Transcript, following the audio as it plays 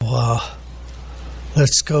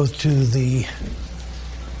let's go to the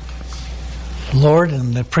Lord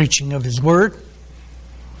and the preaching of His Word.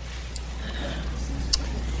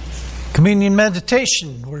 Communion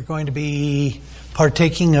meditation. We're going to be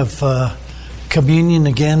partaking of communion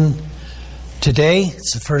again today.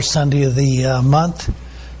 It's the first Sunday of the month.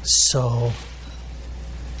 So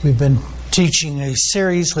we've been teaching a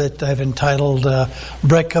series that I've entitled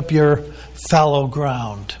Break Up Your Fallow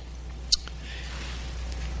Ground.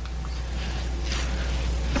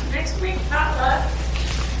 Next week, potluck.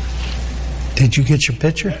 Did you get your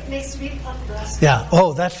picture? Next week, pot bless. Yeah.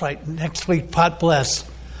 Oh, that's right. Next week, pot bless.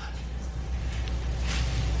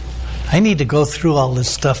 I need to go through all this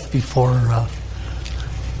stuff before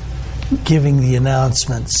giving the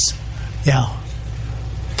announcements. Yeah.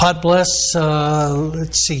 Pot bless.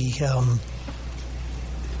 Let's see.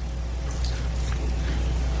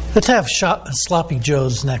 Let's have sloppy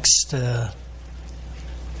joes next.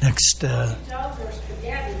 Next. Joes or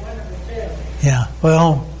spaghetti, one of the two. Yeah.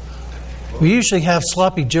 Well, we usually have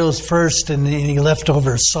sloppy joes first, and any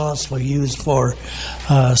leftover sauce we'll use for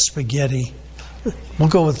spaghetti. We'll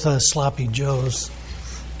go with sloppy joes.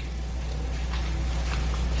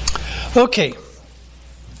 Okay.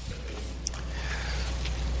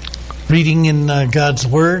 Reading in God's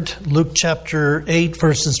Word, Luke chapter 8,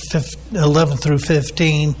 verses 11 through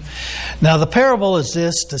 15. Now the parable is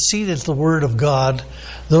this: the seed is the Word of God.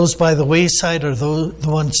 Those by the wayside are the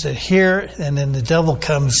ones that hear, and then the devil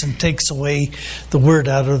comes and takes away the Word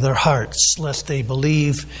out of their hearts, lest they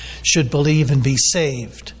should believe and be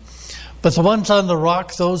saved. But the ones on the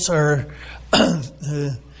rock, those are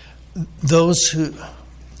those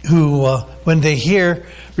who when they hear,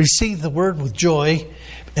 receive the Word with joy.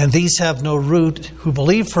 And these have no root, who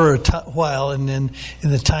believe for a while, and then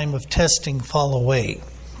in the time of testing fall away.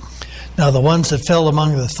 Now the ones that fell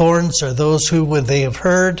among the thorns are those who, when they have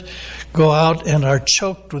heard, go out and are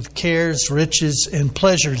choked with cares, riches, and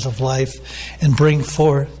pleasures of life, and bring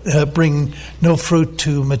no fruit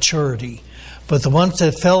to maturity. But the ones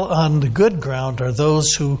that fell on the good ground are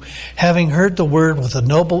those who, having heard the word with a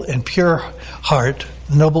noble and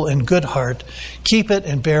good heart, keep it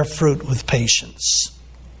and bear fruit with patience.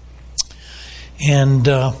 And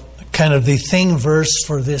kind of the theme verse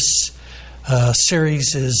for this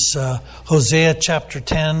series is Hosea chapter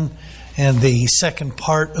 10 and the second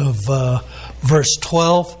part of verse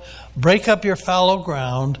 12. Break up your fallow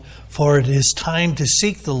ground, for it is time to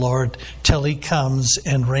seek the Lord till He comes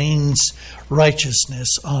and rains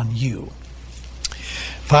righteousness on you.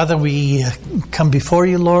 Father, we come before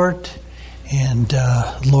you, Lord, and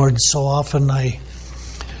Lord, so often I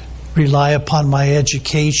rely upon my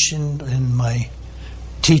education and my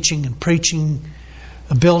teaching and preaching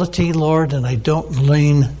ability, Lord, and I don't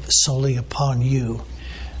lean solely upon you.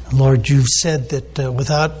 Lord, you've said that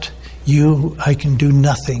without you, I can do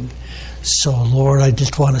nothing. So, Lord, I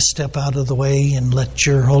just want to step out of the way and let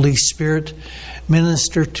your Holy Spirit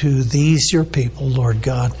minister to these, your people, Lord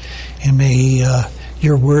God, and may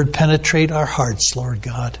your word penetrate our hearts, Lord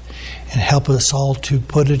God, and help us all to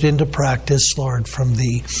put it into practice, Lord, from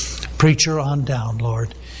the preacher on down,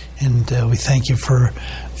 Lord. And we thank you for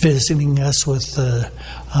visiting us with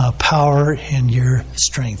power and your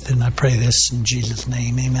strength. And I pray this in Jesus'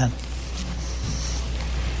 name, amen.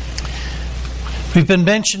 We've been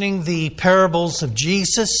mentioning the parables of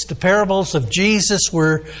Jesus. The parables of Jesus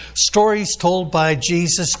were stories told by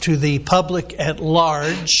Jesus to the public at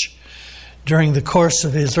large during the course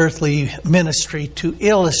of his earthly ministry to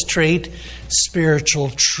illustrate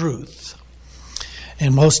spiritual truth.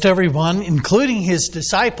 And most everyone, including his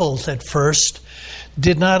disciples at first,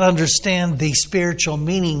 did not understand the spiritual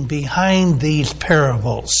meaning behind these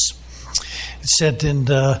parables. It said in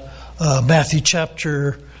Matthew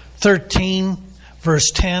chapter 13,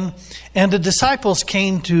 verse 10, and the disciples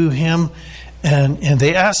came to him and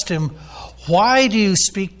they asked him, "Why do you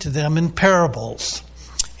speak to them in parables?"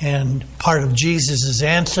 And part of Jesus'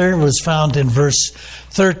 answer was found in verse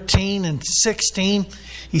 13 and 16.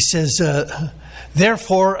 He says,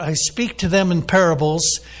 "Therefore I speak to them in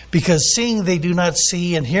parables, because seeing they do not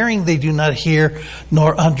see, and hearing they do not hear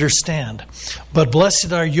nor understand. But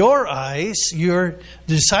blessed are your eyes, your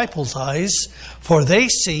disciples' eyes, for they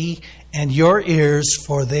see, and your ears,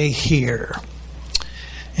 for they hear."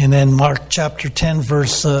 And then Mark chapter 10,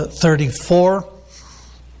 verse 34.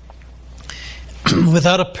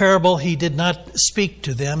 Without a parable he did not speak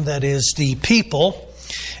to them, that is, the people.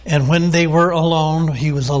 And when they were alone,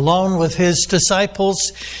 he was alone with his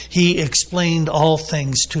disciples, he explained all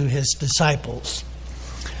things to his disciples.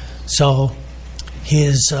 So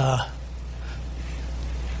his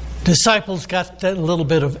disciples got that little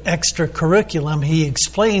bit of extra curriculum, he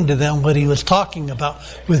explained to them what he was talking about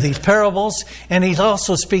with these parables. And he's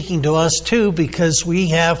also speaking to us too, because we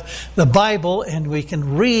have the Bible and we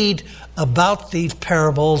can read about these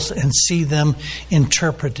parables and see them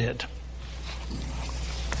interpreted.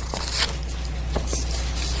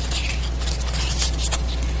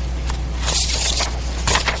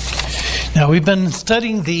 Now, we've been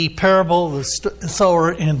studying the parable of the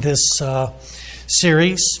sower in this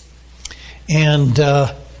series. And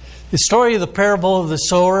the story of the parable of the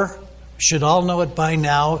sower, should all know it by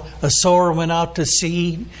now. A sower went out to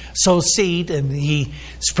sow seed, and he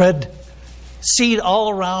spread seed all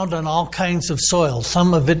around on all kinds of soil.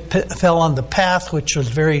 Some of it fell on the path, which was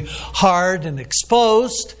very hard and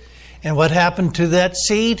exposed. And what happened to that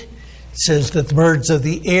seed? It says that the birds of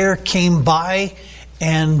the air came by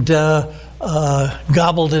and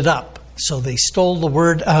gobbled it up. So they stole the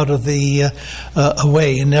word out of the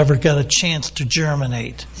away and never got a chance to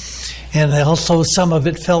germinate. And also some of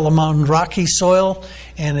it fell among rocky soil,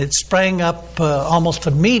 and it sprang up almost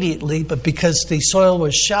immediately. But because the soil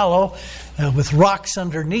was shallow, with rocks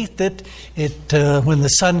underneath it, when the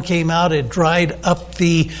sun came out, it dried up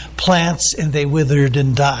the plants and they withered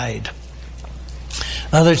and died.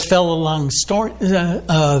 Others fell along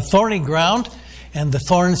thorny ground, and the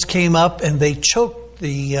thorns came up and they choked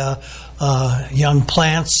the young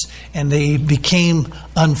plants, and they became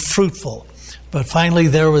unfruitful. But finally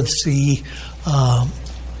there was the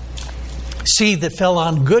seed that fell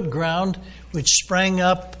on good ground, which sprang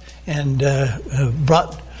up and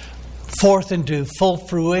brought forth into full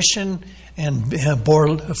fruition and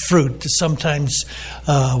bore fruit, sometimes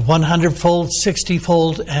 100-fold,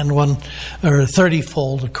 60-fold, and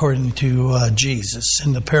 30-fold, according to Jesus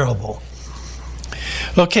in the parable.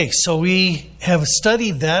 Okay, so we have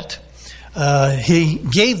studied that. He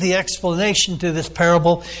gave the explanation to this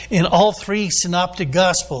parable in all three synoptic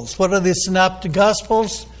gospels. What are the synoptic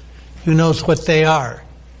gospels? Who knows what they are?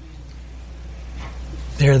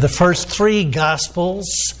 They're the first three gospels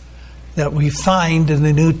that we find in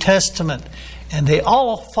the New Testament, and they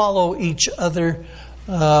all follow each other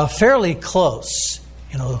fairly close.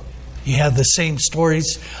 You know, you have the same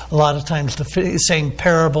stories, a lot of times the same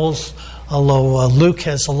parables, although Luke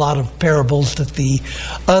has a lot of parables that the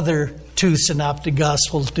other two synoptic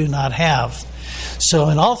gospels do not have. So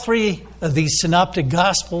in all three of these synoptic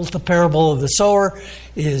gospels, the parable of the sower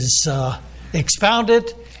is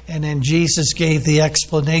expounded, and then Jesus gave the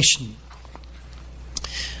explanation.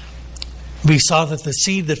 We saw that the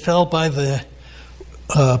seed that fell by the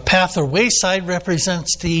path or wayside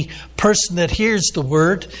represents the person that hears the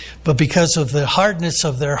word, but because of the hardness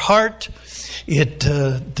of their heart,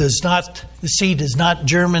 the seed does not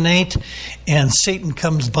germinate, and Satan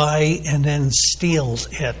comes by and then steals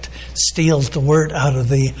the word out of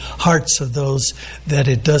the hearts of those that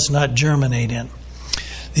it does not germinate in.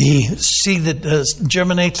 The seed that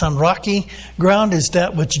germinates on rocky ground is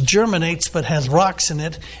that which germinates but has rocks in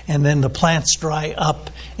it, and then the plants dry up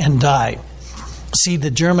and die. Seed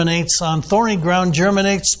that germinates on thorny ground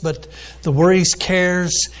germinates, but the worries,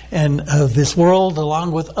 cares, and of this world,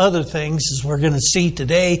 along with other things, as we're going to see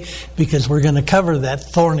today, because we're going to cover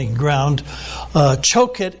that thorny ground,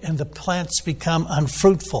 choke it, and the plants become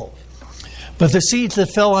unfruitful. But the seeds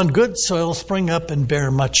that fell on good soil spring up and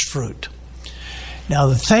bear much fruit. Now,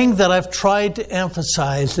 the thing that I've tried to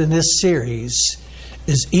emphasize in this series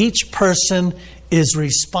is each person is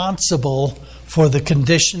responsible for the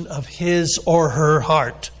condition of his or her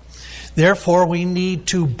heart. Therefore, we need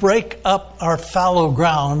to break up our fallow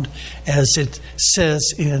ground, as it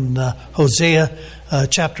says in Hosea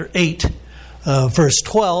chapter 8, verse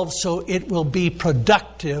 12, so it will be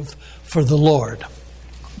productive for the Lord.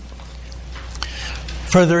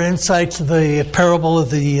 Further insights of the parable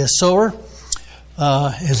of the sower.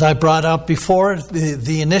 As I brought out before,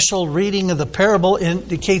 the initial reading of the parable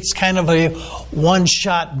indicates kind of a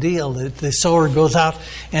one-shot deal. The sower goes out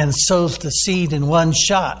and sows the seed in one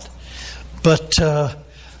shot. But that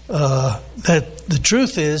the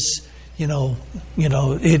truth is,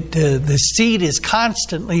 the seed is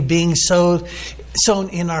constantly being sown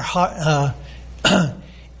in our heart,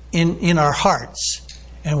 in our hearts,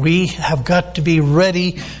 and we have got to be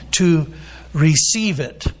ready to receive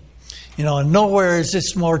it. And nowhere is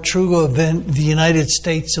this more true than the United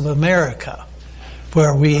States of America,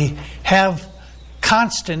 where we have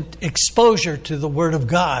constant exposure to the Word of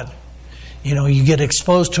God. You get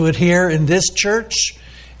exposed to it here in this church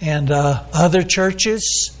and other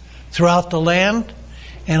churches throughout the land,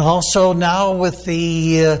 and also now with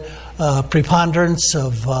the preponderance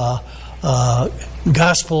of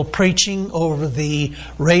gospel preaching over the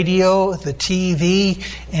radio, the TV,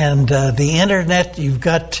 and the internet. You've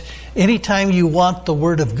got, anytime you want the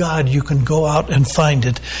Word of God, you can go out and find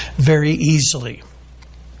it very easily.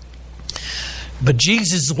 But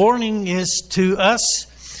Jesus' warning is to us,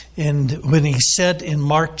 and when he said in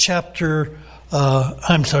Matthew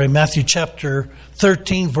chapter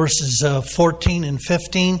 13, verses 14 and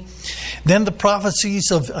 15, then the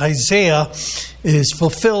prophecies of Isaiah is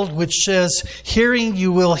fulfilled, which says, hearing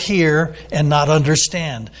you will hear and not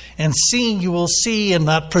understand, and seeing you will see and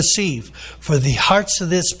not perceive. For the hearts of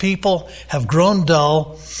this people have grown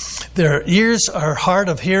dull, their ears are hard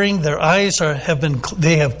of hearing, their eyes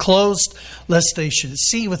they have closed, lest they should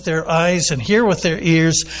see with their eyes and hear with their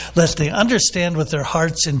ears, lest they understand with their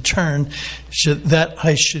hearts in turn, that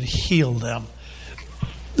I should heal them.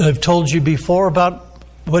 I've told you before about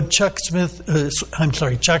what Chuck Swindoll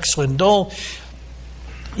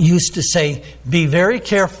used to say, be very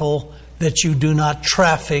careful that you do not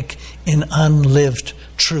traffic in unlived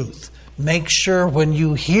truth. Make sure when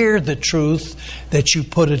you hear the truth that you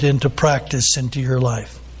put it into practice into your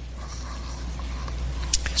life.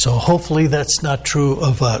 So hopefully that's not true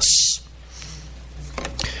of us.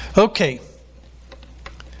 Okay.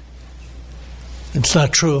 It's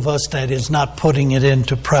not true of us, that is, not putting it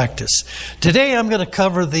into practice. Today I'm going to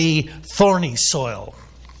cover the thorny soil.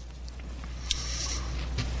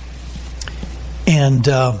 And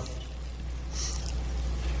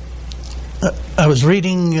I was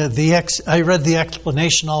reading I read the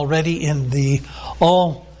explanation already in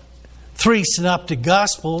all three synoptic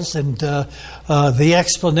gospels, and the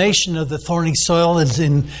explanation of the thorny soil is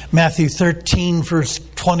in Matthew 13, verse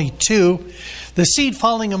 22. The seed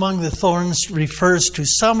falling among the thorns refers to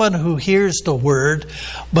someone who hears the word,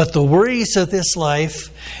 but the worries of this life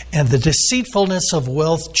and the deceitfulness of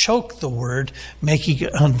wealth choke the word, making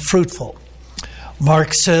it unfruitful.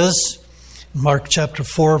 Mark says, Mark chapter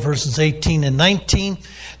 4, verses 18 and 19,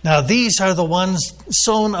 now these are the ones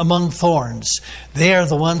sown among thorns. They are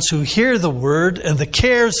the ones who hear the word, and the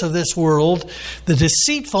cares of this world, the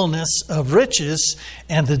deceitfulness of riches,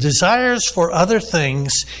 and the desires for other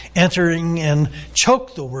things entering and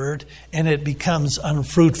choke the word, and it becomes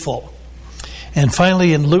unfruitful. And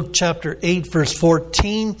finally, in Luke chapter 8, verse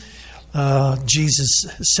 14, Jesus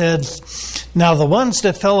said, now the ones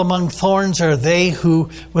that fell among thorns are they who,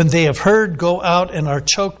 when they have heard, go out and are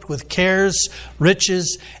choked with cares,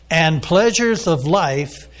 riches, and pleasures of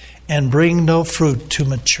life, and bring no fruit to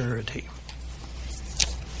maturity.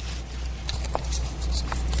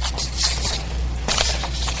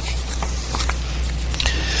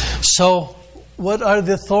 So, what are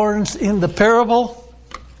the thorns in the parable?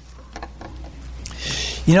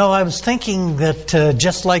 You know, I was thinking that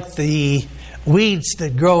just like the weeds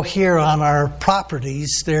that grow here on our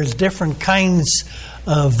properties, there's different kinds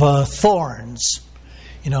of thorns.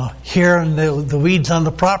 You know, here in the weeds on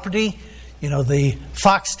the property, you know, the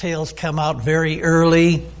foxtails come out very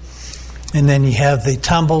early, and then you have the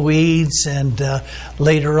tumbleweeds, and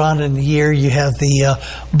later on in the year you have the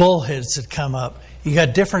bullheads that come up. You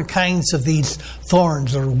got different kinds of these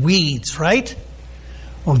thorns or weeds, right?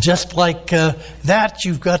 Well, just like that,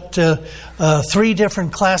 you've got three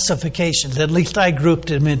different classifications. At least I grouped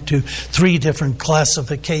them into three different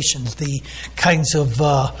classifications, the kinds of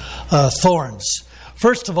thorns.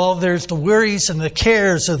 First of all, there's the worries and the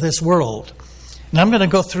cares of this world. And I'm going to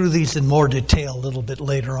go through these in more detail a little bit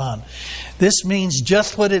later on. This means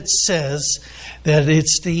just what it says, that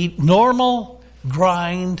it's the normal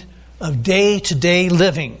grind of day-to-day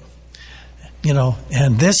living. You know,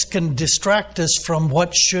 and this can distract us from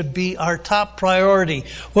what should be our top priority.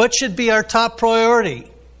 What should be our top priority?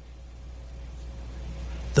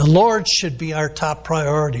 The Lord should be our top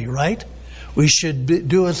priority, right? We should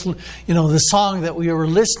do as, you know, the song that we were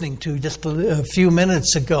listening to just a few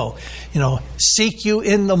minutes ago. You know, seek you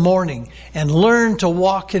in the morning and learn to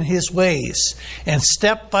walk in His ways. And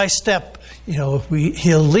step by step, you know,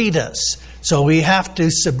 He'll lead us. So we have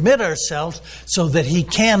to submit ourselves so that He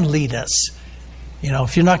can lead us. You know,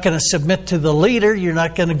 if you're not going to submit to the leader, you're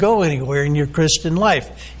not going to go anywhere in your Christian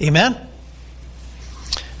life. Amen?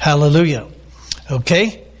 Hallelujah.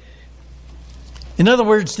 Okay? In other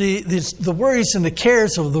words, the worries and the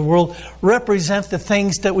cares of the world represent the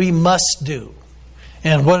things that we must do.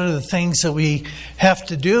 And what are the things that we have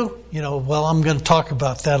to do? You know, well, I'm going to talk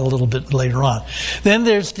about that a little bit later on. Then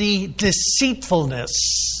there's the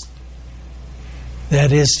deceitfulness.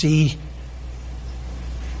 That is, the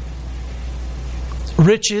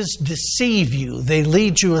riches deceive you. They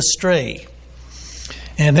lead you astray.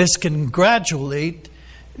 And this can graduate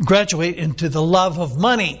into the love of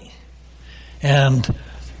money. And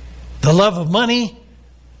The love of money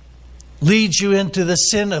leads you into the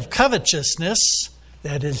sin of covetousness.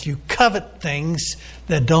 That is, you covet things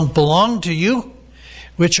that don't belong to you,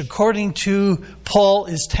 which according to Paul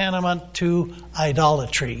is tantamount to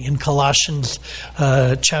idolatry. In Colossians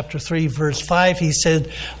chapter 3, verse 5, he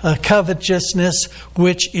said, covetousness,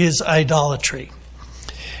 which is idolatry.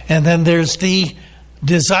 And then there's the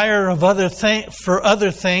desire of for other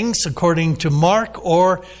things, according to Mark,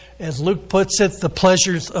 or as Luke puts it, the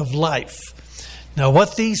pleasures of life. Now,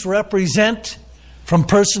 what these represent from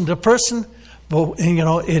person to person, well,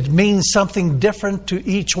 it means something different to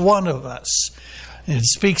each one of us. It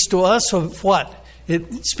speaks to us of what?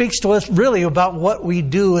 It speaks to us really about what we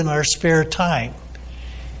do in our spare time.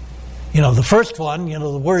 The first one,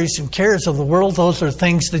 the worries and cares of the world, those are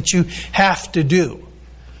things that you have to do.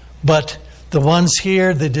 But the ones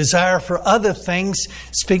here, the desire for other things,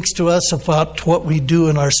 speaks to us about what we do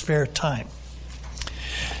in our spare time.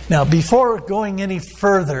 Now, before going any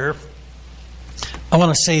further, I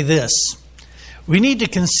want to say this. We need to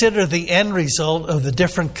consider the end result of the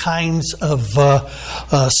different kinds of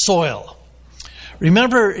soil.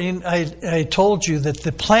 Remember, I told you that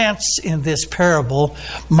the plants in this parable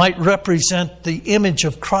might represent the image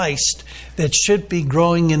of Christ that should be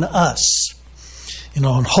growing in us. And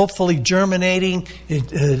hopefully germinating,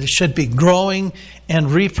 it should be growing and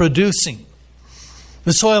reproducing.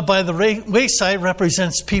 The soil by the wayside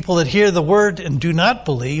represents people that hear the word and do not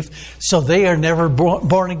believe, so they are never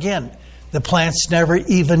born again. The plants never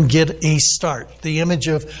even get a start. The image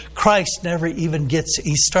of Christ never even gets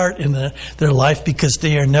a start in their life because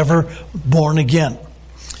they are never born again.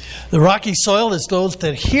 The rocky soil is those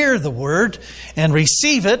that hear the word and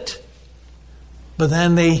receive it, but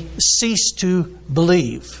then they cease to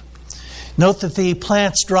believe. Note that the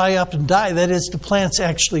plants dry up and die. That is, the plants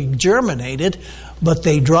actually germinated, but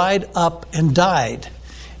they dried up and died.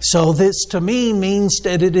 So this to me means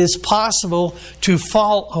that it is possible to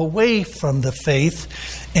fall away from the faith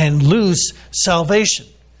and lose salvation.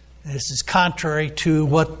 This is contrary to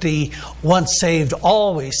what the once saved,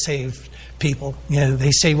 always saved people. They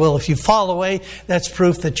say, well, if you fall away, that's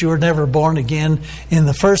proof that you were never born again in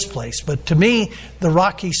the first place. But to me, the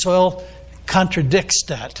rocky soil contradicts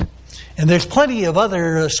that. And there's plenty of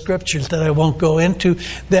other scriptures that I won't go into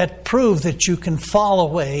that prove that you can fall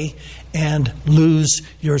away and lose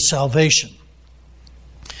your salvation.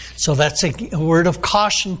 So that's a word of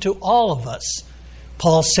caution to all of us.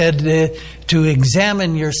 Paul said to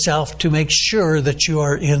examine yourself to make sure that you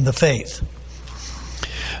are in the faith.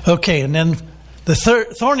 Okay, and then the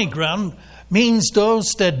thorny ground means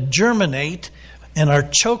those that germinate and are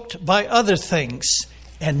choked by other things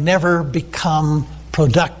and never become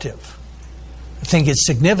productive. I think it's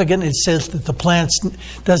significant. It says that the plants,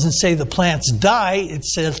 doesn't say the plants die. It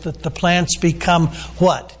says that the plants become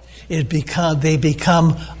what? They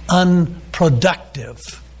become unproductive.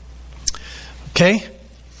 Okay?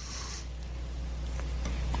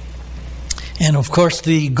 And of course,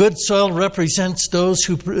 the good soil represents those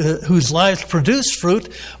whose lives produce fruit,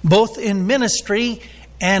 both in ministry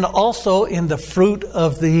and also in the fruit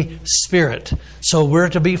of the Spirit. So we're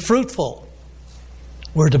to be fruitful.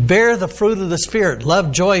 We're to bear the fruit of the Spirit: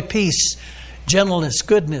 love, joy, peace, gentleness,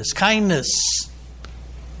 goodness, kindness,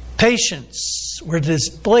 patience. We're to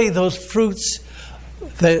display those fruits,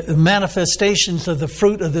 the manifestations of the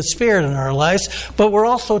fruit of the Spirit in our lives, but we're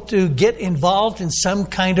also to get involved in some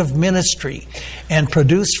kind of ministry and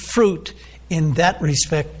produce fruit in that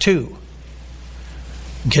respect too.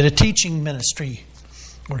 Get a teaching ministry,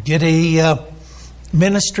 or get a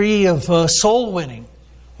ministry of soul winning,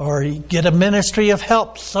 or get a ministry of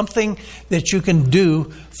help, something that you can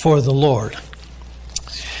do for the Lord.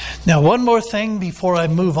 Now, one more thing before I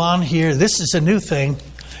move on here. This is a new thing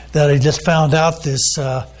that I just found out this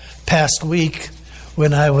past week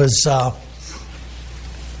when I was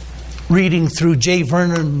reading through J.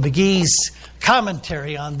 Vernon McGee's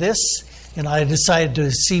commentary on this, and I decided to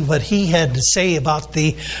see what he had to say about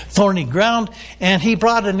the thorny ground, and he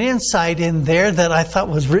brought an insight in there that I thought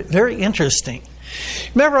was very interesting.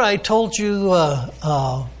 Remember I told you,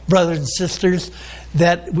 brothers and sisters,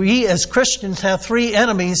 that we as Christians have three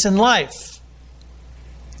enemies in life.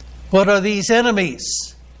 What are these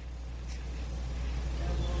enemies?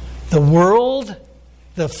 The world,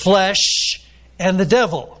 the flesh, and the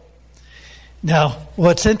devil. Now,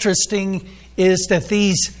 what's interesting is that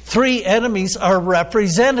these three enemies are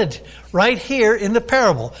represented right here in the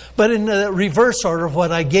parable, but in the reverse order of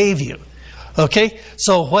what I gave you. Okay?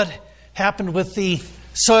 So what happened with the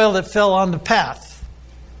soil that fell on the path?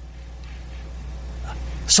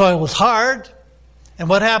 Soil was hard, and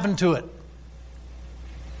what happened to it?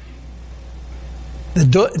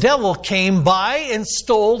 The devil came by and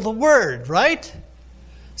stole the word, right?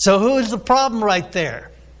 So who is the problem right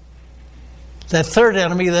there? That third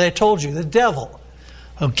enemy that I told you, the devil.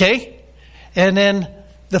 Okay? And then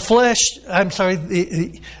the flesh,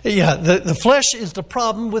 the flesh is the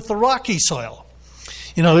problem with the rocky soil.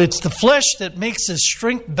 It's the flesh that makes us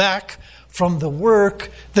shrink back from the work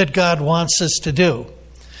that God wants us to do.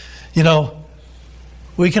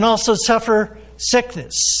 We can also suffer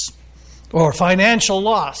sickness or financial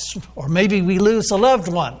loss, or maybe we lose a loved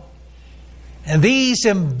one. And these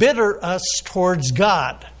embitter us towards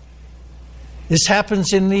God. This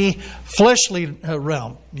happens in the fleshly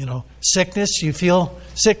realm. Sickness, you feel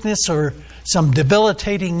sickness or some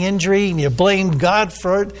debilitating injury and you blame God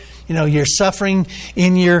for it. You're suffering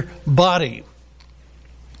in your body.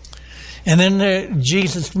 And then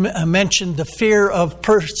Jesus mentioned the fear of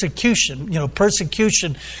persecution.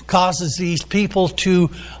 Persecution causes these people to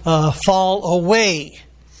fall away.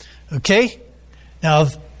 Okay? Now,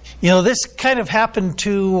 this kind of happened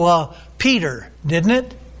to Peter, didn't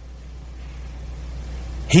it?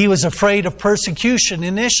 He was afraid of persecution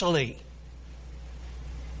initially.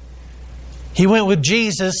 He went with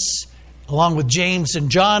Jesus, along with James and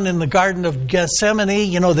John, in the Garden of Gethsemane.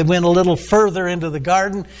 They went a little further into the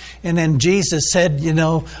garden. And then Jesus said,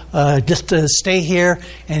 just to stay here.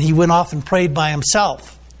 And he went off and prayed by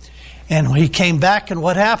himself. And when he came back, and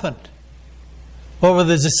what happened? What were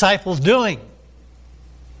the disciples doing?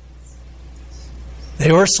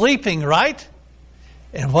 They were sleeping, right?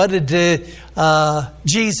 And what did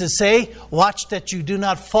Jesus say? Watch that you do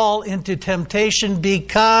not fall into temptation,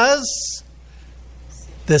 because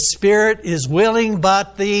the spirit is willing,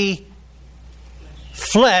 but the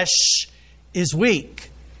flesh is weak.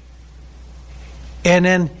 And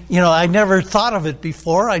then, I never thought of it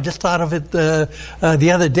before. I just thought of it the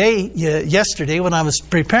other day, yesterday, when I was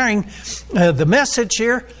preparing the message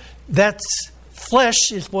here. That's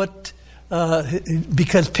flesh is what,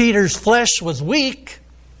 because Peter's flesh was weak,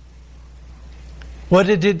 what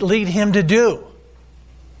did it lead him to do?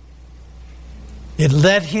 It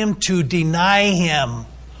led him to deny him.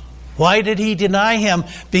 Why did he deny him?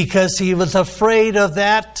 Because he was afraid of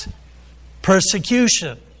that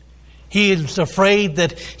persecution. He was afraid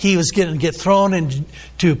that he was going to get thrown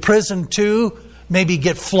into prison too, maybe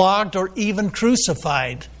get flogged or even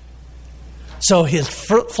crucified. So his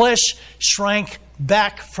flesh shrank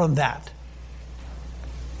back from that.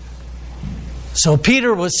 So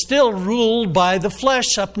Peter was still ruled by the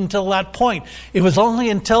flesh up until that point. It was only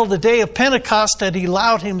until the day of Pentecost that he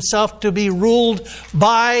allowed himself to be ruled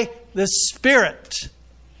by the Spirit.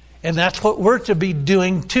 And that's what we're to be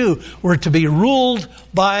doing too. We're to be ruled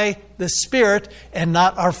by the Spirit and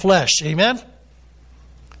not our flesh. Amen?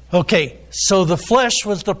 Okay, so the flesh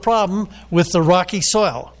was the problem with the rocky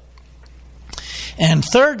soil. And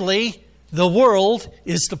thirdly, the world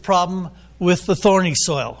is the problem with the thorny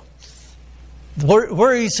soil.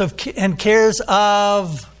 Worries and cares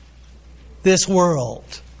of this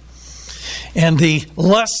world. And the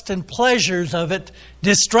lust and pleasures of it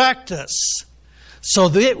distract us, so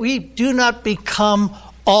that we do not become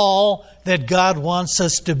all that God wants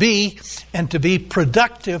us to be, and to be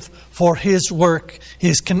productive for His work,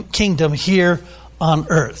 His kingdom here on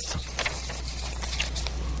earth.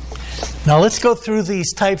 Now let's go through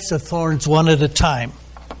these types of thorns one at a time.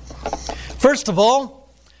 First of all,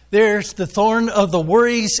 there's the thorn of the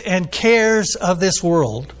worries and cares of this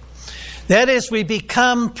world. That is, we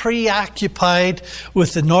become preoccupied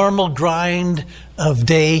with the normal grind of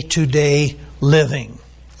day-to-day living.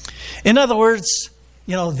 In other words,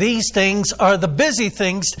 these things are the busy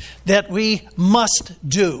things that we must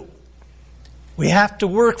do. We have to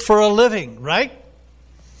work for a living, right?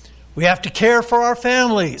 We have to care for our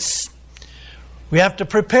families. We have to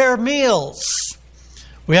prepare meals.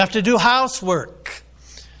 We have to do housework.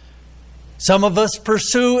 Some of us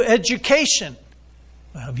pursue education.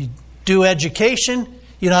 Well, if you do education,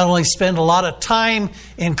 you not only spend a lot of time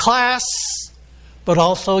in class, but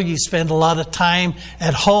also you spend a lot of time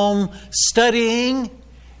at home studying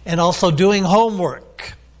and also doing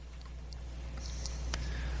homework.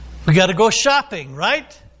 We got to go shopping,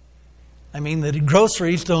 right? I mean, the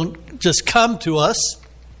groceries don't just come to us.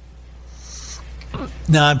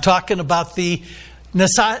 Now, I'm talking about the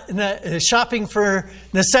shopping for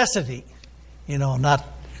necessity. Not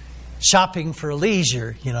shopping for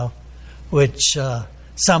leisure, which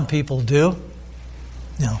some people do.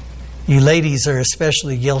 You ladies are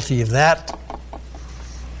especially guilty of that.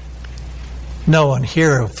 No one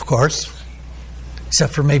here, of course,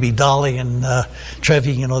 except for maybe Dolly and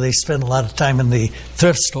Trevi. They spend a lot of time in the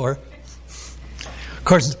thrift store. Of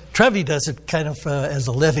course, Trevi does it kind of as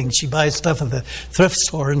a living. She buys stuff at the thrift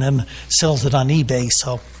store and then sells it on eBay.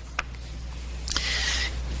 So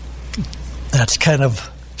that's kind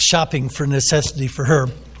of shopping for necessity for her.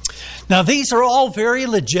 Now, these are all very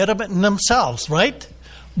legitimate in themselves, right?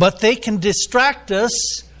 But they can distract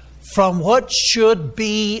us from what should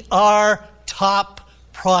be our top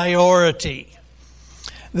priority.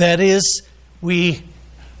 That is, the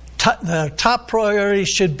top priority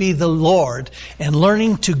should be the Lord and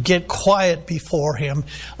learning to get quiet before Him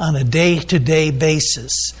on a day-to-day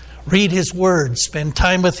basis. Read His Word, spend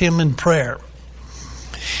time with Him in prayer.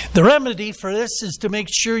 The remedy for this is to make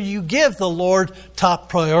sure you give the Lord top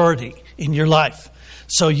priority in your life.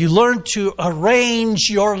 So you learn to arrange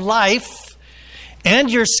your life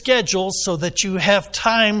and your schedule so that you have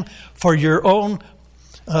time for your own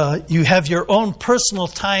you have your own personal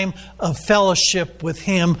time of fellowship with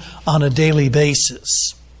Him on a daily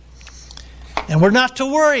basis. And we're not to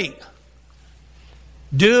worry.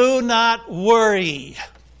 Do not worry.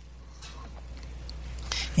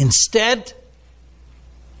 Instead,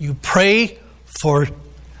 you pray for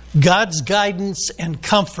God's guidance and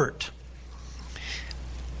comfort.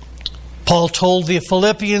 Paul told the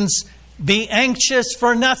Philippians, be anxious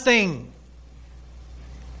for nothing.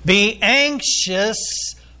 Be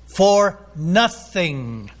anxious for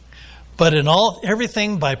nothing, but in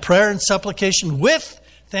everything by prayer and supplication with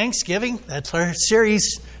thanksgiving. That's our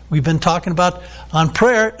series we've been talking about on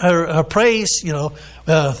prayer or praise.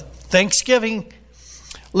 Thanksgiving.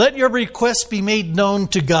 Let your requests be made known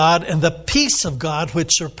to God, and the peace of God,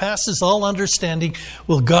 which surpasses all understanding,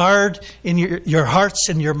 will guard in your hearts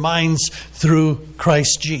and your minds through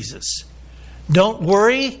Christ Jesus. Don't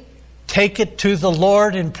worry. Take it to the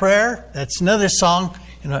Lord in prayer. That's another song.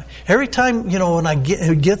 Every time, when I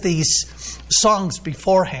get these songs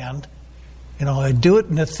beforehand, I do it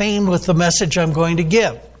in a theme with the message I'm going to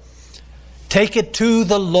give. Take it to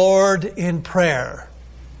the Lord in prayer.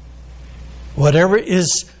 Whatever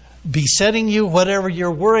is besetting you, whatever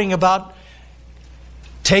you're worrying about,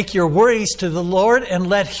 take your worries to the Lord and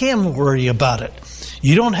let Him worry about it.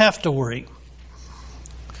 You don't have to worry.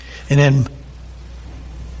 And then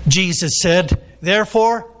Jesus said,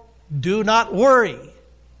 therefore, do not worry.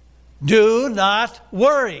 Do not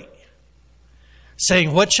worry.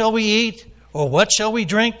 Saying, what shall we eat? Or what shall we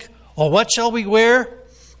drink? Or what shall we wear?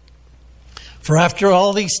 For after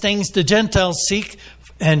all these things the Gentiles seek,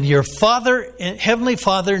 and your Father, Heavenly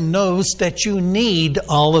Father, knows that you need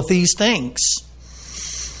all of these things.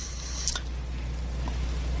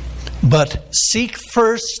 But seek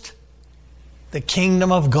first the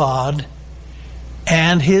kingdom of God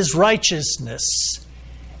and His righteousness.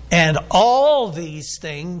 And all these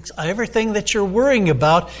things, everything that you're worrying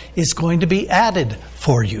about, is going to be added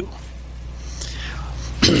for you.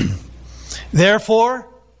 Therefore,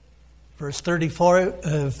 verse 34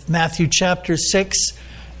 of Matthew chapter 6,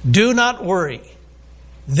 do not worry.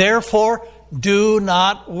 Therefore, do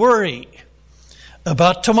not worry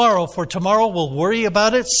about tomorrow, for tomorrow will worry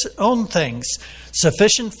about its own things.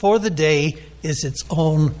 Sufficient for the day is its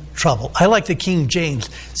own trouble. I like the King James.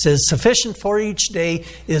 It says, sufficient for each day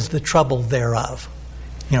is the trouble thereof.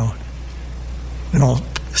 We don't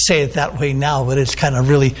say it that way now, but it's kind of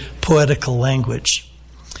really poetical language.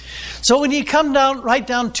 So when you come right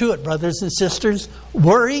down to it, brothers and sisters,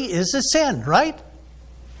 worry is a sin, right?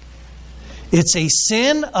 It's a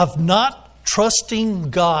sin of not trusting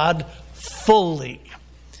God fully.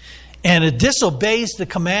 And it disobeys the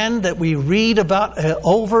command that we read about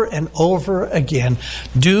over and over again.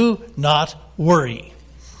 Do not worry.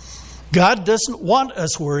 God doesn't want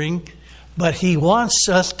us worrying, but He wants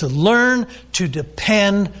us to learn to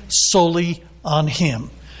depend solely on Him.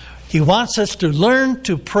 He wants us to learn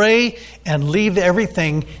to pray and leave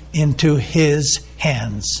everything into His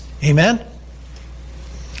hands. Amen?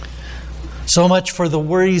 So much for the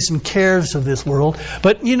worries and cares of this world.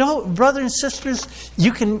 But brothers and sisters,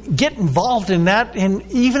 you can get involved in that. And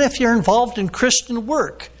even if you're involved in Christian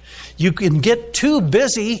work, you can get too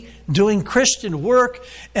busy doing Christian work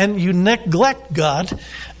and you neglect God.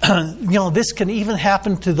 This can even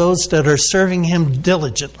happen to those that are serving Him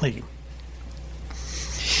diligently.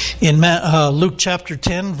 In Luke chapter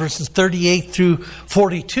 10, verses 38 through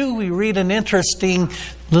 42, we read an interesting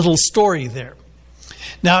little story there.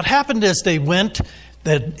 Now it happened as they went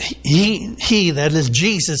that he, that is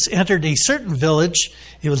Jesus, entered a certain village.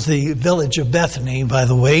 It was the village of Bethany, by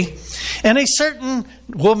the way. And a certain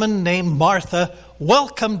woman named Martha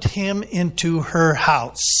welcomed Him into her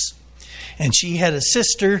house. And she had a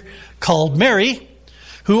sister called Mary,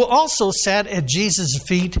 who also sat at Jesus'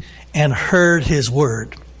 feet and heard His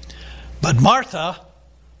word. But Martha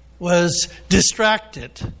was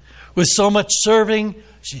distracted with so much serving.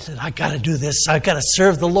 She said, I got to do this. I've got to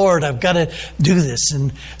serve the Lord. I've got to do this.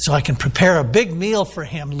 And so I can prepare a big meal for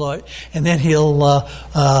him, Lord, and then he'll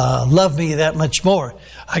love me that much more.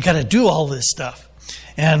 I got to do all this stuff.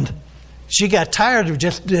 And she got tired of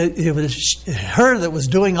it was her that was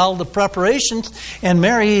doing all the preparations. And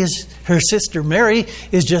her sister Mary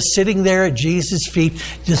is just sitting there at Jesus' feet,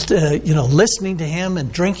 just, listening to him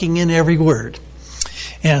and drinking in every word.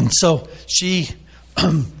 And so she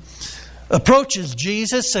approaches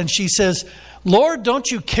Jesus and she says, Lord, don't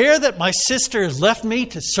you care that my sister has left me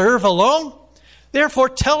to serve alone? Therefore,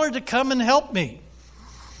 tell her to come and help me.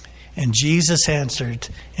 And Jesus answered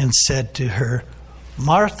and said to her,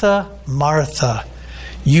 Martha, Martha,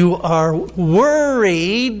 you are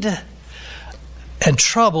worried and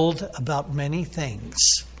troubled about many things.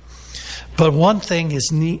 But one thing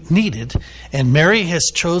is needed, and Mary has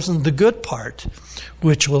chosen the good part,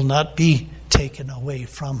 which will not be taken away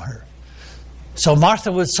from her. So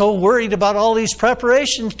Martha was so worried about all these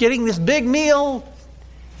preparations, getting this big meal.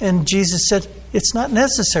 And Jesus said, it's not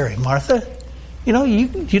necessary, Martha. You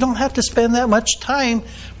don't have to spend that much time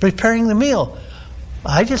preparing the meal.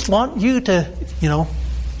 I just want you to,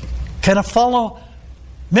 kind of follow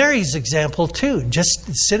Mary's example too. Just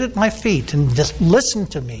sit at my feet and just listen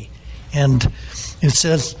to me. And it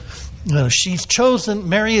says,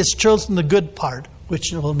 Mary has chosen the good part,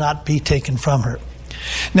 which will not be taken from her.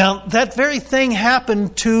 Now, that very thing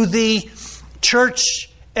happened to the church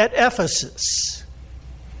at Ephesus.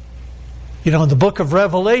 In the book of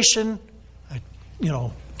Revelation, I,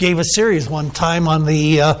 gave a series one time on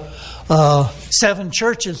the 7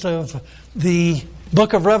 churches of the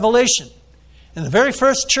book of Revelation. And the very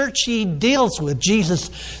first church he deals with, Jesus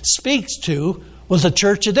speaks to, was the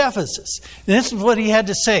church at Ephesus. And this is what he had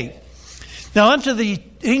to say. Now unto the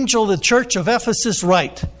angel of the church of Ephesus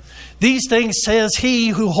write, these things says he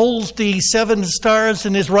who holds the 7 stars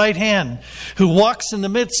in his right hand, who walks in the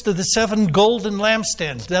midst of the 7 golden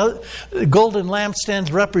lampstands. Now, the golden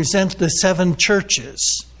lampstands represent the 7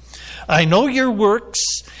 churches. I know your works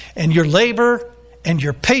and your labor and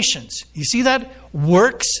your patience. You see that?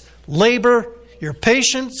 Works, labor, your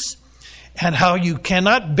patience, and how you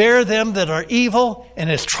cannot bear them that are evil, and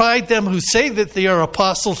has tried them who say that they are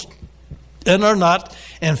apostles and are not,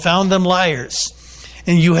 and found them liars.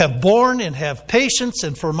 And you have borne and have patience,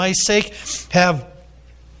 and for my sake have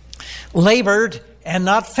labored and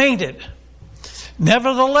not fainted.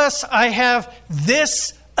 Nevertheless, I have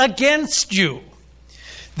this against you,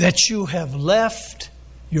 that you have left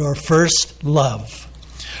your first love.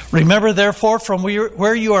 Remember, therefore, from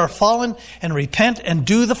where you are fallen, and repent and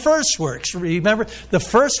do the first works. Remember, the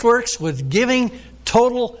first works was giving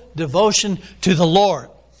total devotion to the Lord.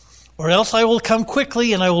 Or else I will come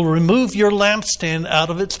quickly and I will remove your lampstand out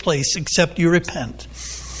of its place, except you repent.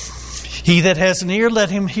 He that has an ear, let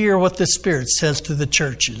him hear what the Spirit says to the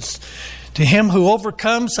churches. To him who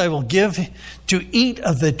overcomes, I will give to eat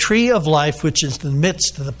of the tree of life, which is in the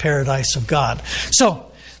midst of the paradise of God.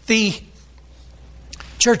 So, the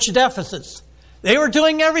church at Ephesus, they were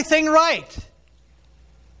doing everything right.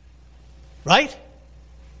 Right?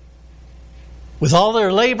 With all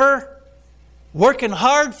their labor, working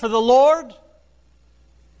hard for the Lord,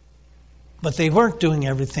 but they weren't doing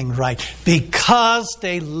everything right because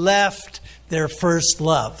they left their first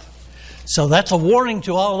love. So that's a warning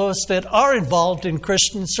to all of us that are involved in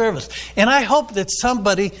Christian service. And I hope that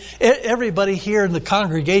everybody here in the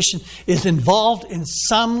congregation is involved in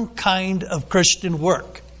some kind of Christian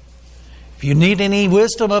work. If you need any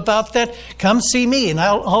wisdom about that, come see me and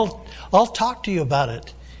I'll talk to you about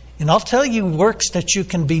it. And I'll tell you works that you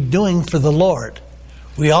can be doing for the Lord.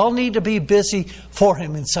 We all need to be busy for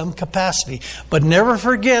Him in some capacity. But never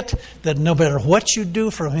forget that no matter what you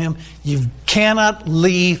do for Him, you cannot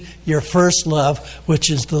leave your first love,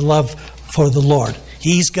 which is the love for the Lord.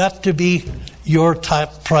 He's got to be your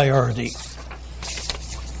top priority.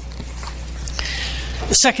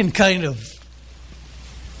 The second kind of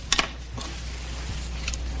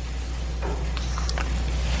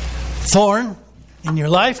thorn in your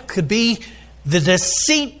life could be the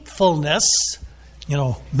deceitfulness.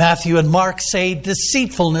 Matthew and Mark say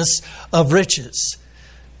deceitfulness of riches.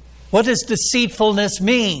 What does deceitfulness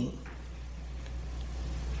mean?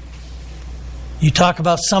 You talk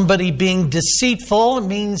about somebody being deceitful, it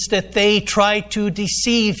means that they try to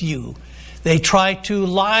deceive you. They try to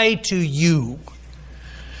lie to you.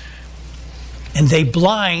 And they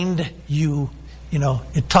blind you.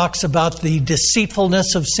 It talks about the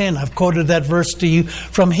deceitfulness of sin. I've quoted that verse to you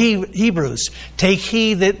from Hebrews. Take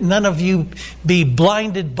heed that none of you be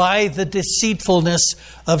blinded by the deceitfulness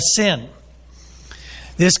of sin.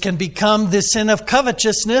 This can become the sin of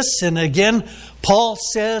covetousness. And again, Paul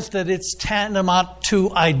says that it's tantamount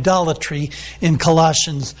to idolatry in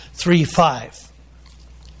Colossians 3:5.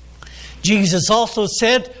 Jesus also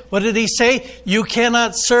said, what did he say? You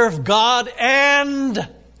cannot serve God and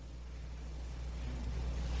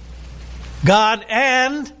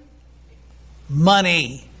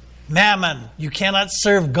money. Mammon. You cannot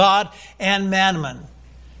serve God and mammon.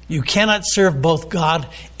 You cannot serve both God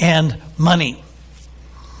and money.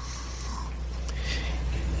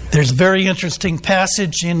 There's a very interesting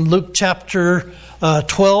passage in Luke chapter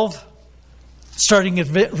 12, starting at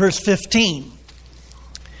verse 15.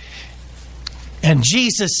 And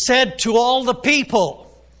Jesus said to all the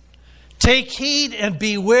people, take heed and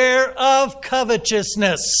beware of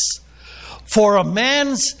covetousness, for a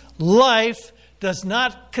man's life does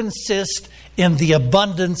not consist in the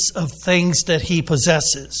abundance of things that he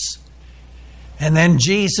possesses. And then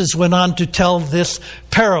Jesus went on to tell this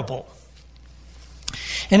parable.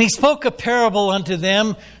 And he spoke a parable unto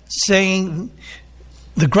them, saying,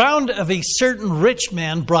 the ground of a certain rich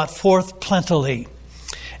man brought forth plentifully.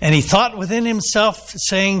 And he thought within himself,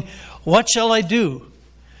 saying, what shall I do?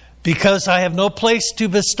 Because I have no place to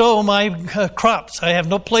bestow my crops. I have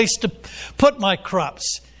no place to put my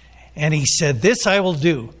crops. And he said, this I will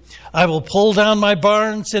do. I will pull down my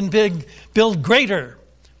barns and build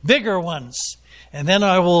bigger ones. And then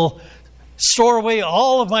I will store away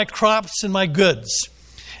all of my crops and my goods.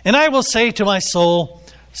 And I will say to my soul,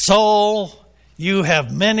 soul, you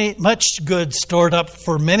have much goods stored up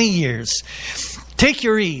for many years. Take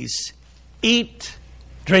your ease, eat,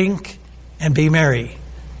 drink, and be merry.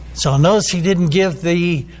 So notice he didn't give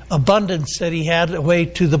the abundance that he had away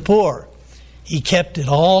to the poor. He kept it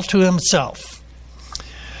all to himself.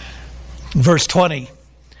 Verse 20.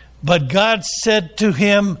 But God said to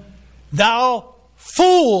him, thou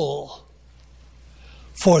fool,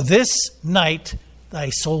 for this night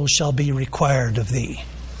thy soul shall be required of thee.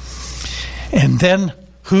 And then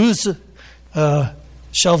whose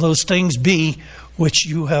shall those things be which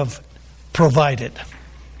you have provided?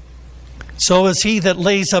 So is he that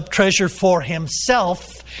lays up treasure for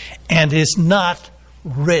himself and is not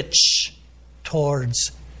rich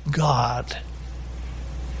towards God.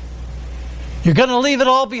 You're going to leave it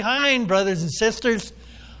all behind, brothers and sisters.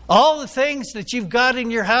 All the things that you've got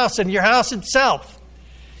in your house and your house itself.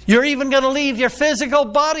 You're even going to leave your physical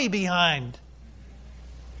body behind.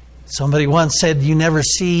 Somebody once said you never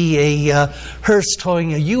see a hearse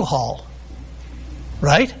towing a U-Haul.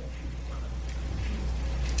 Right?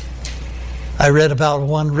 I read about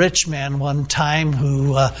one rich man one time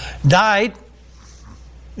who died,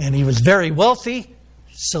 and he was very wealthy.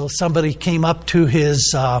 So somebody came up to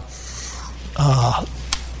his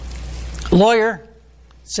lawyer,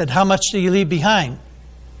 said, how much do you leave behind?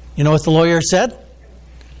 You know what the lawyer said?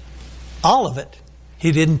 All of it.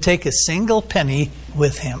 He didn't take a single penny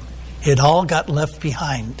with him. It all got left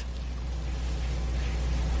behind.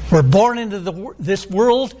 We're born into this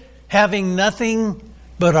world having nothing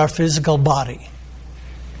but our physical body.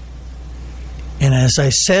 And as I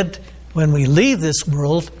said, when we leave this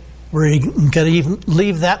world, we're going to even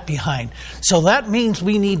leave that behind. So that means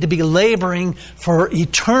we need to be laboring for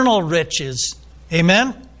eternal riches.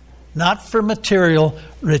 Amen? Not for material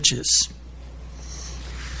riches.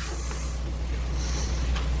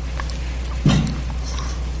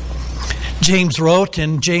 James wrote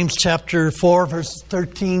in James chapter 4, verses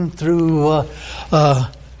 13 through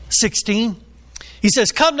 16. He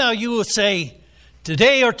says, come now, you will say,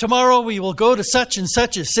 today or tomorrow we will go to such and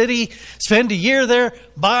such a city, spend a year there,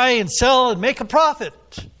 buy and sell and make a profit.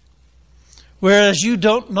 Whereas you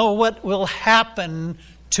don't know what will happen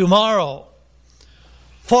tomorrow.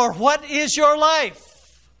 For what is your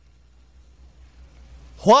life?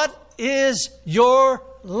 What is your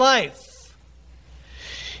life?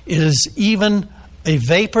 It is even a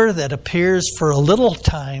vapor that appears for a little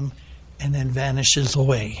time and then vanishes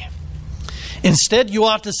away. Instead, you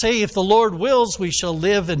ought to say, if the Lord wills, we shall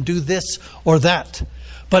live and do this or that.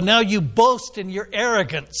 But now you boast in your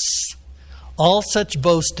arrogance. All such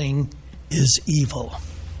boasting is evil.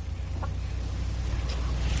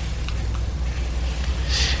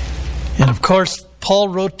 And of course, Paul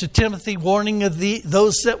wrote to Timothy warning of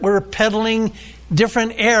those that were peddling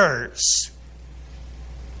different errors.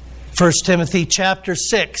 1 Timothy chapter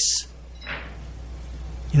 6.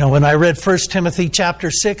 You know, when I read 1 Timothy chapter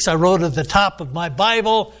 6, I wrote at the top of my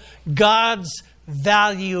Bible, God's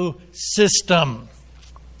value system.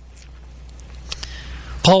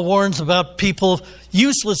 Paul warns about people,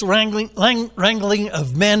 useless wrangling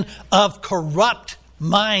of men of corrupt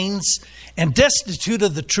minds and destitute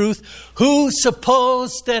of the truth, who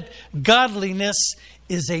suppose that godliness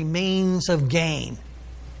is a means of gain.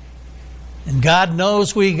 And God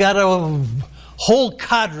knows we got a whole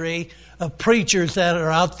cadre of preachers that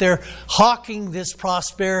are out there hawking this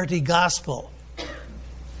prosperity gospel.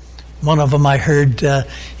 One of them I heard,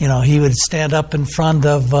 he would stand up in front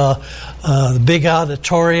of the big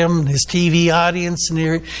auditorium, his TV audience,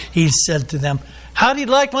 and he said to them, "How do you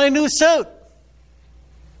like my new suit?"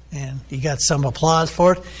 And he got some applause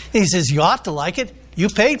for it. He says, "You ought to like it. You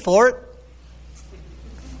paid for it."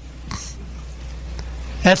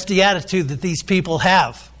 That's the attitude that these people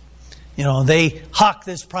have. They hawk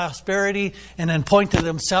this prosperity and then point to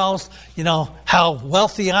themselves, how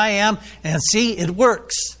wealthy I am, and see, it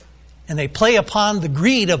works. And they play upon the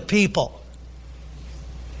greed of people.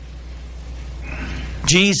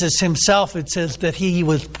 Jesus himself, it says that he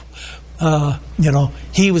was,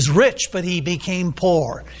 he was rich, but he became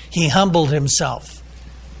poor. He humbled himself.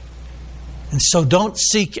 And so don't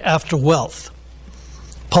seek after wealth.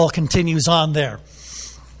 Paul continues on there.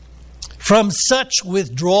 From such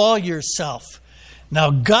withdraw yourself.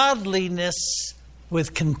 Now godliness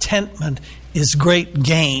with contentment is great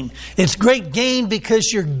gain. It's great gain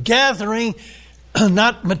because you're gathering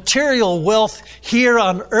not material wealth here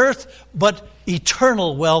on earth, but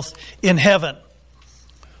eternal wealth in heaven.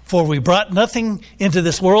 For we brought nothing into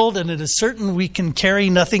this world, and it is certain we can carry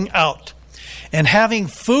nothing out. And having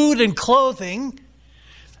food and clothing,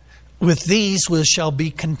 with these we shall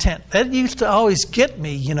be content. That used to always get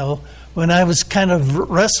me, when I was kind of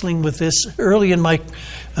wrestling with this early in my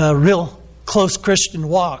real close Christian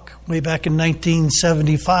walk, way back in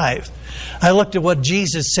 1975. I looked at what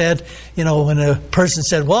Jesus said, when a person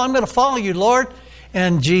said, "Well, I'm going to follow you, Lord."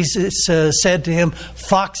 And Jesus said to him,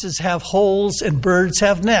 "Foxes have holes and birds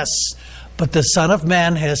have nests, but the Son of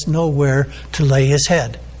Man has nowhere to lay his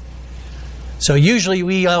head." So usually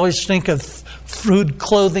we always think of food,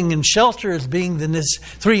 clothing, and shelter as being the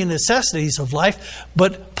three necessities of life.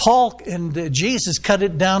 But Paul and Jesus cut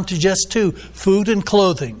it down to just two: food and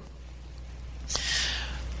clothing.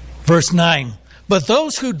 Verse 9, but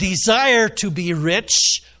those who desire to be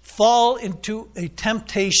rich fall into a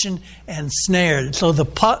temptation and snare. So the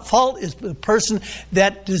fault is the person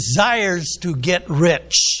that desires to get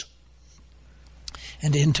rich.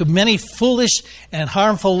 And into many foolish and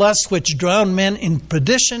harmful lusts which drown men in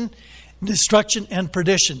destruction and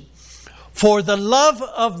perdition. For the love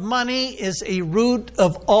of money is a root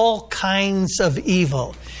of all kinds of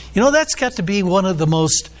evil. That's got to be one of the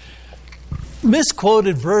most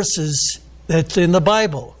misquoted verses that's in the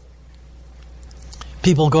Bible.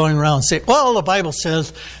 People going around say, "Well, the Bible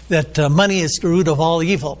says that money is the root of all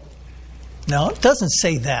evil." No, it doesn't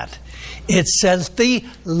say that. It says the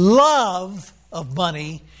love of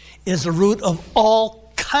money is the root of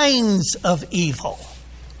all kinds of evil.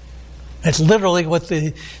 That's literally what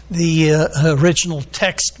the original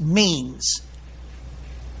text means.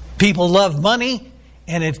 People love money,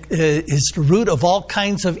 and it is the root of all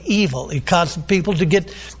kinds of evil. It causes people to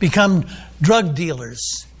become drug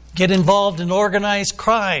dealers, get involved in organized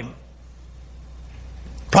crime,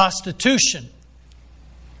 prostitution,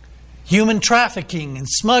 human trafficking and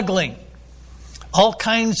smuggling, all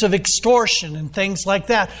kinds of extortion and things like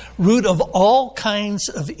that. Root of all kinds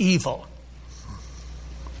of evil.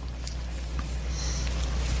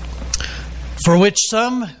 For which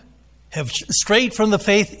some have strayed from the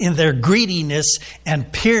faith in their greediness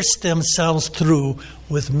and pierced themselves through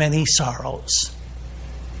with many sorrows.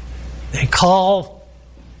 They cause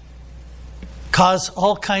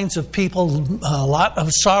all kinds of people a lot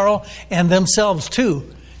of sorrow, and themselves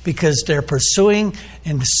too, because they're pursuing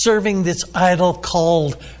and serving this idol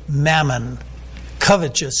called mammon,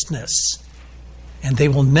 covetousness, and they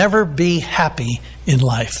will never be happy in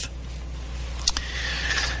life.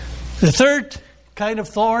 The third kind of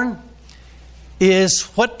thorn is,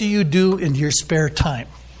 what do you do in your spare time?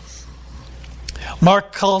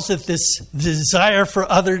 Mark calls it this desire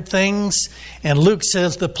for other things, and Luke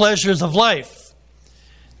says the pleasures of life.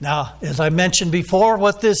 Now, as I mentioned before,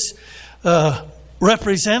 what this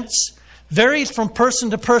represents varies from person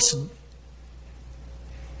to person.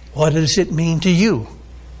 What does it mean to you?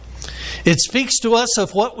 It speaks to us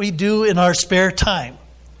of what we do in our spare time.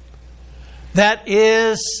 That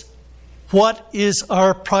is, what is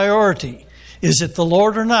our priority? Is it the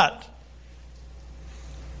Lord or not?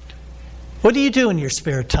 What do you do in your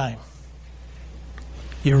spare time?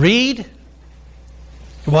 You read?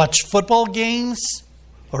 You watch football games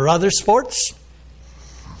or other sports?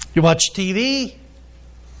 You watch TV?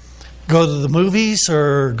 Go to the movies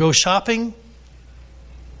or go shopping?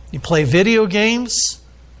 You play video games?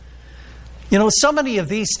 So many of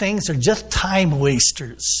these things are just time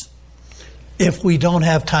wasters. if we don't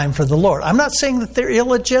have time for the Lord. I'm not saying that they're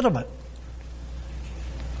illegitimate.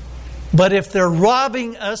 But if they're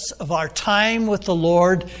robbing us of our time with the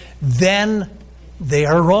Lord, then they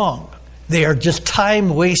are wrong. They are just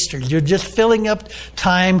time wasters. You're just filling up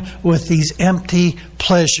time with these empty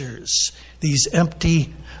pleasures, these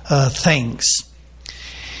empty things.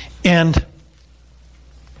 And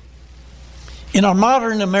in our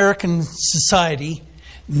modern American society,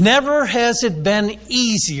 never has it been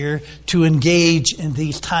easier to engage in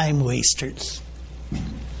these time wasters.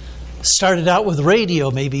 Started out with radio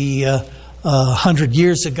maybe 100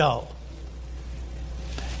 years ago.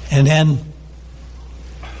 And then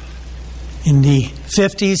in the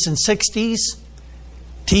 50s and 60s,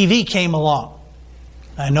 TV came along.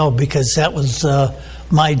 I know because that was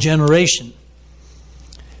my generation.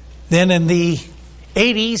 Then in the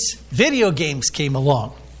 80s, video games came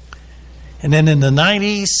along. And then in the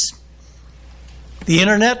 90s, the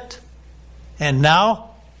internet. And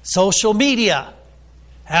now, social media.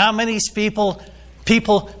 How many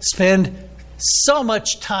people spend so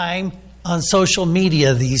much time on social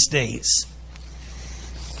media these days?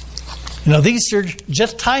 You know, these are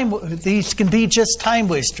just these can be just time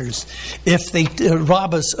wasters if they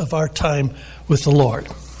rob us of our time with the Lord.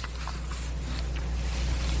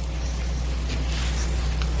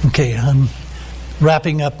 Okay, I'm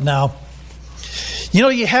wrapping up now. You know,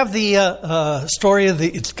 you have the story of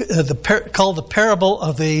called the parable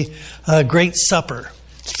of the Great Supper.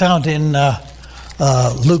 It's found in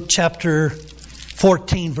Luke chapter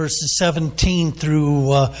 14, verses 17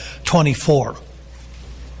 through 24.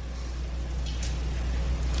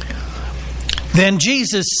 Then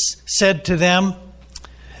Jesus said to them,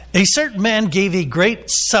 "A certain man gave a great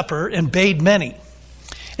supper and bade many,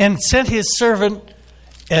 and sent his servant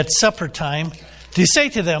at supper time to say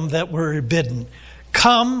to them that were bidden,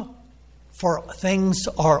 'Come, for things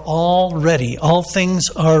are all ready.' All things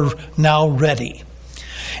are now ready.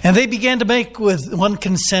 And they began to make, with one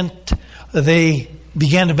consent, they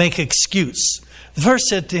began to make excuse. The first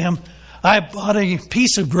said to him, 'I bought a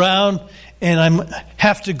piece of ground, and I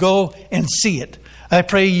have to go and see it. I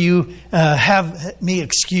pray you have me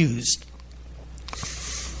excused.'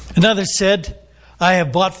 Another said, 'I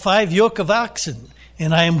have bought 5 yoke of oxen,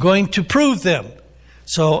 and I am going to prove them.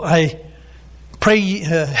 So I pray you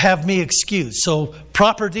have me excused.' So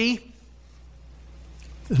property,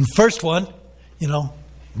 the first one,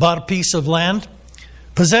 bought a piece of land.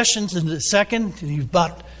 Possessions in the second, you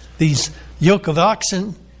bought these yoke of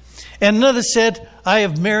oxen. And another said, 'I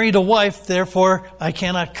have married a wife, therefore I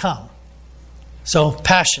cannot come.' So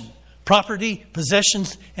passion, property,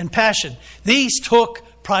 possessions, and passion. These took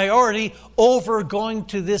priority over going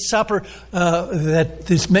to this supper that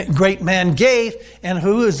this great man gave. And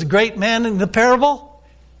who is the great man in the parable?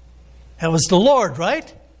 That was the Lord,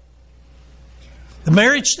 right? The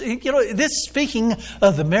marriage, this speaking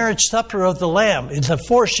of the marriage supper of the Lamb, it's a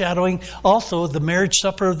foreshadowing also of the marriage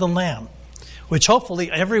supper of the Lamb, which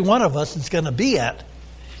hopefully every one of us is going to be at.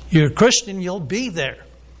 You're a Christian, you'll be there.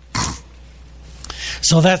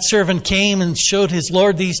 So that servant came and showed his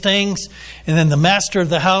Lord these things. And then the master of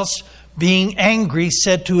the house, being angry,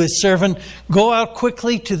 said to his servant, 'Go out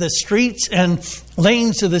quickly to the streets and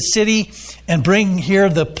lanes of the city and bring here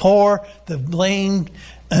the poor, the lame,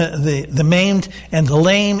 the maimed, and the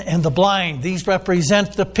lame, and the blind.'" These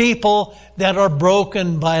represent the people that are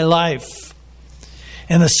broken by life.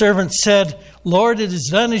 And the servant said, "Lord, it is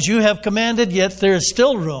done as you have commanded, yet there is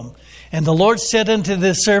still room." And the Lord said unto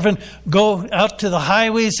the servant, "Go out to the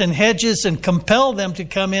highways and hedges and compel them to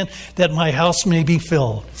come in, that my house may be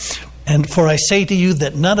filled. And for I say to you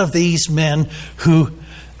that none of these men who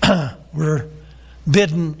were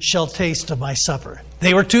bidden shall taste of my supper."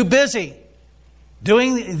 They were too busy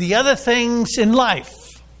doing the other things in life.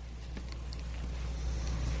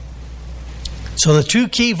 So the 2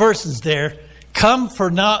 key verses there, "Come,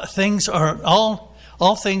 for now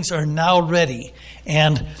all things are now ready,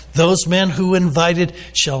 and those men who invited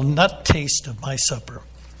shall not taste of my supper."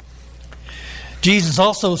 Jesus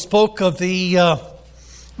also spoke of the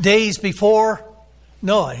days before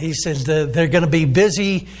Noah. He says that they're going to be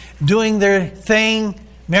busy doing their thing,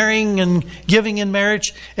 marrying and giving in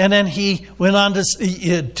marriage. And then he went on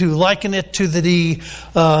to liken it to the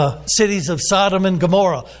cities of Sodom and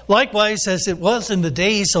Gomorrah. Likewise, as it was in the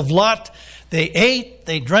days of Lot, they ate,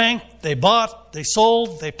 they drank, they bought, they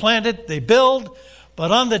sold, they planted, they built.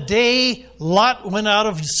 But on the day Lot went out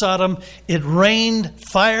of Sodom, it rained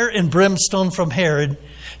fire and brimstone from heaven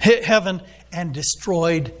and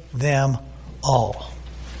destroyed them all.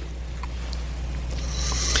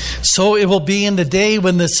 So it will be in the day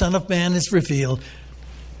when the Son of Man is revealed.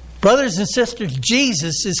 Brothers and sisters,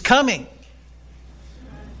 Jesus is coming.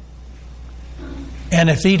 And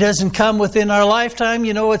if he doesn't come within our lifetime,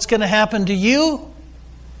 you know what's going to happen to you?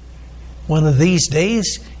 One of these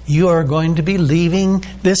days, you are going to be leaving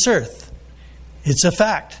this earth. It's a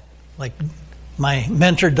fact. Like my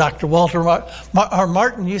mentor, Dr. Walter R.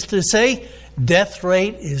 Martin, used to say, death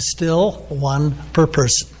rate is still 1 per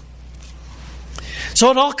person. So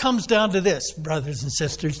it all comes down to this, brothers and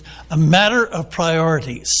sisters, a matter of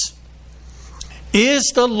priorities.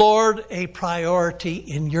 Is the Lord a priority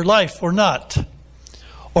in your life or not?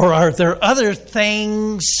 Or are there other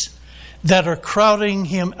things that are crowding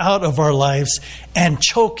him out of our lives and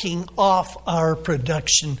choking off our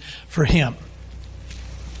production for him?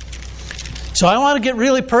 So I want to get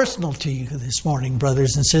really personal to you this morning,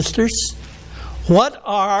 brothers and sisters. What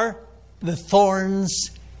are the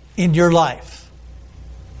thorns in your life?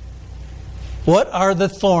 What are the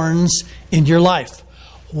thorns in your life?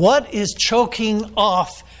 What is choking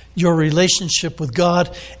off your relationship with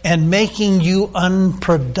God and making you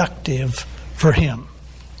unproductive for him?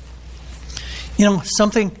 You know,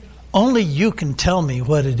 something only you can tell me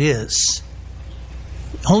what it is.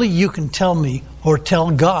 Only you can tell me or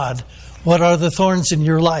tell God what are the thorns in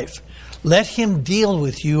your life. Let him deal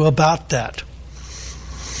with you about that.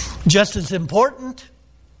 Just as important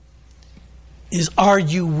is, are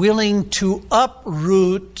you willing to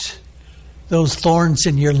uproot those thorns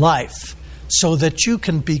in your life so that you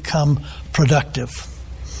can become productive?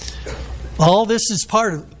 All this is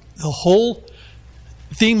part of the whole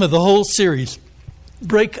theme of the whole series.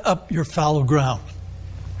 Break up your fallow ground.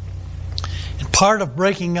 And part of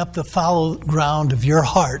breaking up the fallow ground of your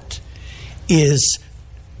heart is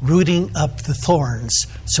rooting up the thorns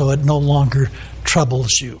so it no longer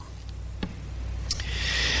troubles you.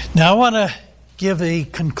 Now I want to give a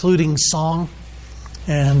concluding song.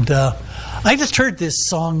 And I just heard this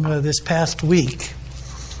song this past week.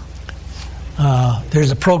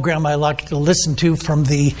 There's a program I like to listen to from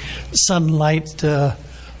the Sunlight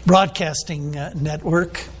Broadcasting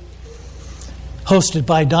Network, hosted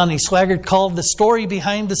by Donnie Swaggart, called The Story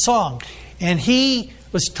Behind the Song. And he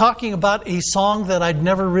was talking about a song that I'd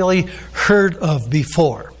never really heard of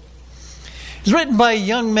before. It's written by a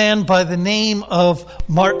young man by the name of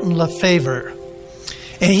Martin Lefevre.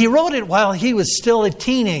 And he wrote it while he was still a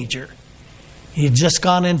teenager. He had just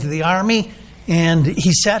gone into the army, and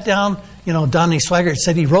he sat down. You know, Donnie Swaggart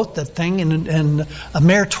said he wrote that thing in a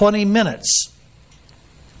mere 20 minutes.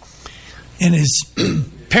 And his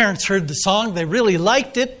parents heard the song. They really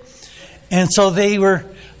liked it. And so they were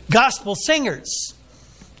gospel singers.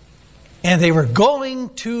 And they were going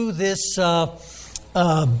to this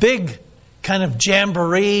big kind of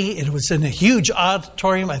jamboree. It was in a huge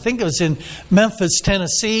auditorium. I think it was in Memphis,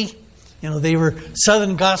 Tennessee. You know, they were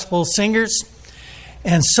Southern gospel singers.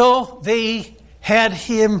 And so they had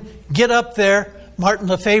him get up there, Martin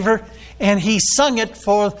Lefevre, and he sung it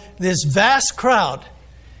for this vast crowd.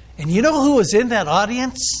 And you know who was in that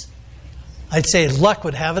audience? I'd say luck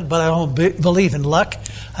would have it, but I don't believe in luck.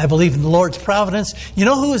 I believe in the Lord's providence. You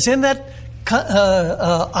know who was in that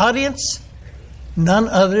audience? None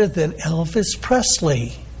other than Elvis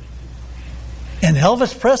Presley. And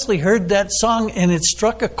Elvis Presley heard that song and it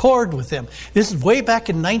struck a chord with him. This is way back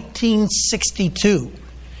in 1962.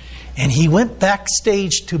 And he went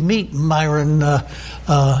backstage to meet Myron,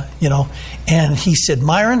 and he said,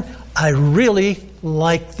 Myron, I really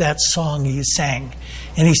like that song you sang.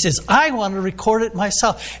 And he says, I want to record it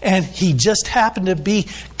myself. And he just happened to be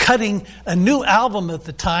cutting a new album at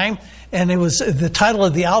the time. And it was, the title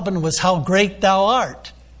of the album was How Great Thou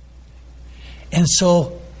Art. And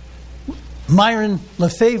so Myron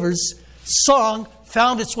Lefevre's song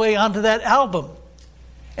found its way onto that album.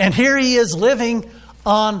 And here he is living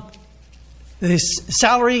on this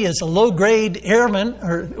salary as a low-grade airman,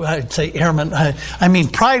 or I'd say airman, I mean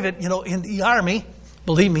private, in the Army.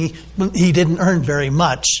 Believe me, he didn't earn very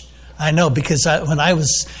much. I know, because when I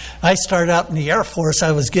started out in the Air Force,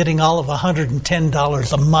 I was getting all of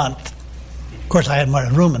 $110 a month. Of course, I had my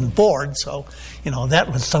room and board, so,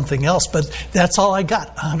 that was something else. But that's all I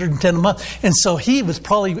got, $110 a month. And so he was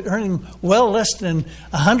probably earning well less than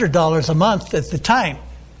 $100 a month at the time.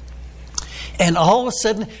 And all of a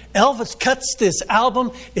sudden, Elvis cuts this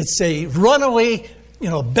album. It's a runaway,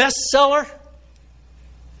 bestseller.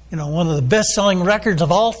 One of the best-selling records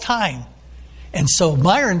of all time. And so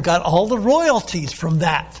Myron got all the royalties from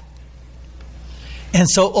that. And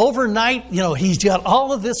so overnight, he's got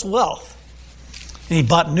all of this wealth. And he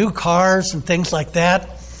bought new cars and things like that.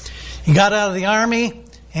 He got out of the Army,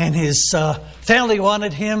 and his family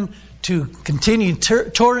wanted him to continue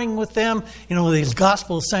touring with them, with these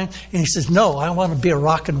gospel songs. And he says, no, I want to be a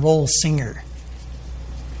rock and roll singer.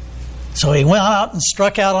 So he went out and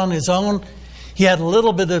struck out on his own. he had a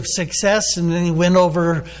little bit of success, and then he went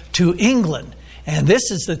over to England. And this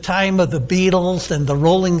is the time of the Beatles and the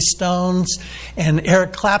Rolling Stones and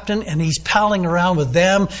Eric Clapton, and he's palling around with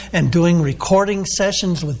them and doing recording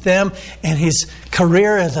sessions with them, and his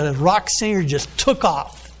career as a rock singer just took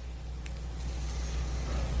off.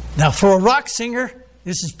 Now, for a rock singer,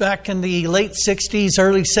 this is back in the late 60s,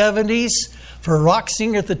 early 70s. For a rock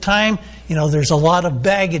singer at the time, there's a lot of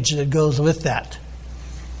baggage that goes with that.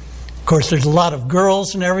 Of course, there's a lot of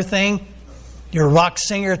girls and everything. You're a rock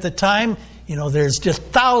singer at the time. There's just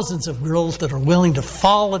thousands of girls that are willing to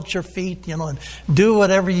fall at your feet, and do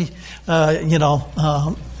whatever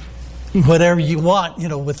whatever you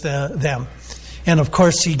want, with them. And of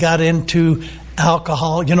course, he got into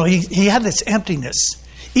alcohol. He had this emptiness.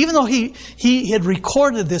 Even though he had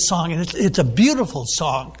recorded this song, and it's a beautiful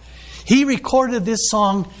song. He recorded this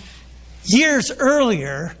song years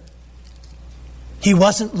earlier. He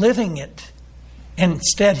wasn't living it. And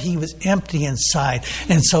instead, he was empty inside.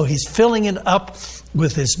 And so he's filling it up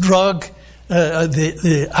with his drug,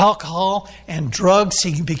 the alcohol and drugs.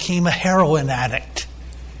 He became a heroin addict.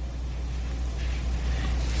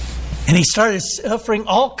 And he started suffering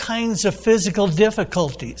all kinds of physical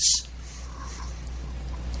difficulties.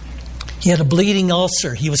 He had a bleeding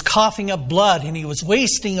ulcer. He was coughing up blood, and he was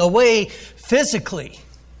wasting away physically.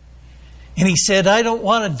 And he said, I don't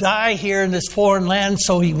want to die here in this foreign land,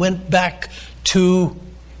 so he went back to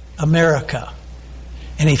America.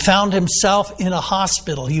 And he found himself in a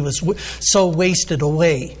hospital. He was so wasted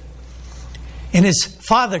away. And his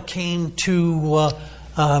father came to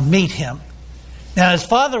meet him. Now, his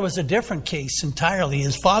father was a different case entirely.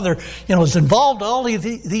 His father, was involved in all of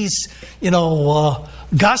these,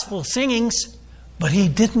 gospel singings, but he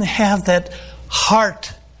didn't have that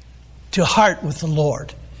heart to heart with the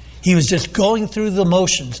Lord. He was just going through the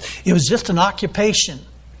motions. It was just an occupation.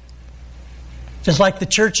 Just like the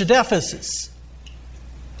church at Ephesus.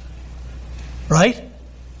 Right?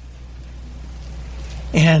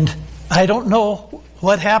 And I don't know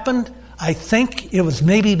what happened. I think it was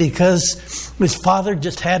maybe because his father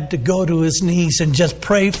just had to go to his knees and just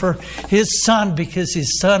pray for his son because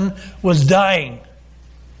his son was dying.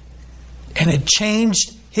 And it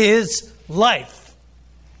changed his life.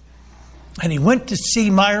 And he went to see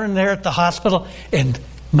Myron there at the hospital, and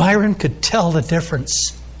Myron could tell the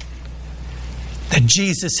difference that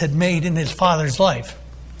Jesus had made in his father's life.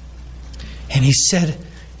 And he said,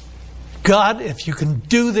 God, if you can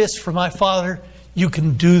do this for my father, you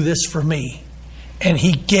can do this for me. And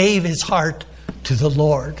he gave his heart to the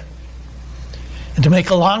Lord. And to make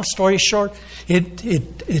a long story short,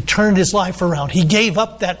 it turned his life around. He gave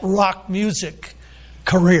up that rock music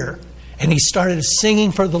career, and he started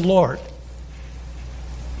singing for the Lord.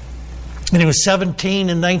 And he was 17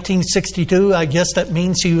 in 1962. I guess that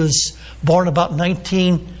means he was born about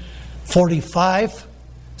 1945.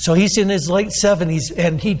 So he's in his late 70s,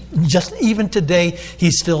 and he just even today,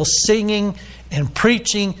 he's still singing and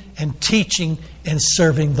preaching and teaching and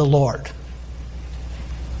serving the Lord.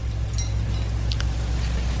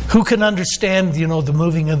 Who can understand, the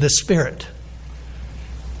moving of the Spirit?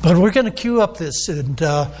 But we're going to cue up this, and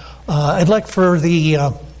I'd like for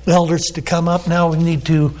the elders to come up now. We need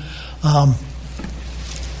to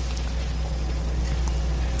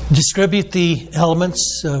distribute the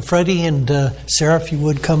elements. Freddie and Sarah, if you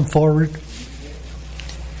would come forward.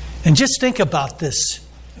 And just think about this.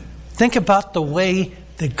 Think about the way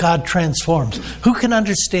that God transforms. Who can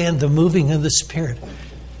understand the moving of the Spirit?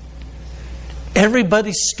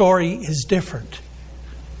 Everybody's story is different.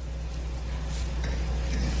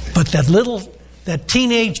 But that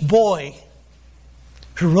teenage boy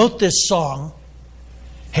who wrote this song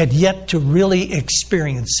had yet to really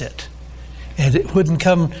experience it. And it wouldn't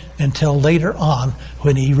come until later on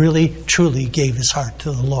when he really, truly gave his heart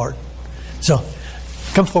to the Lord. So,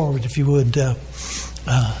 come forward if you would,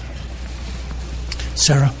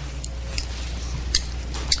 Sarah.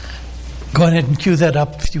 Go ahead and cue that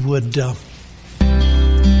up if you would.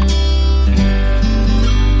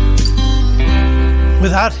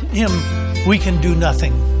 Without him, we can do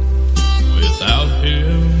nothing. Without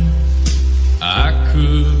him, I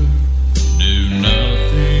could do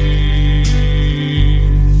nothing.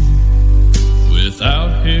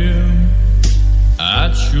 Without him,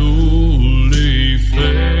 I'd surely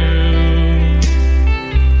fail.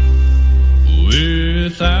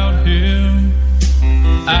 Without him,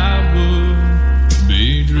 I would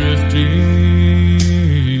be drifting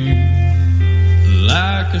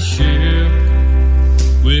like a ship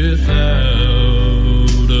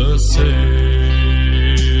without a sail.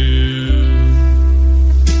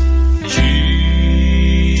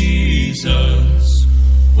 Jesus,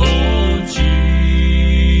 oh Jesus.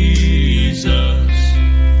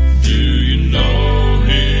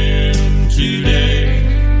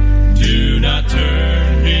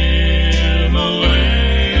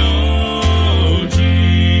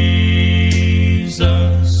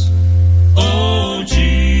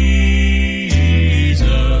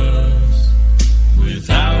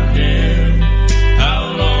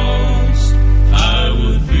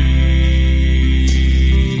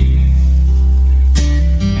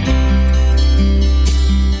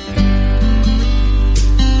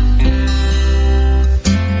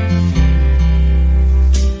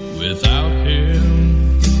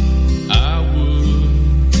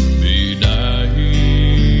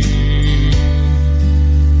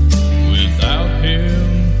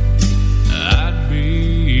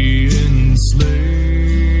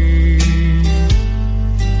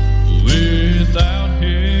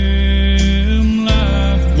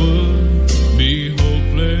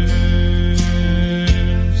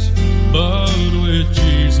 but with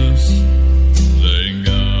Jesus, thank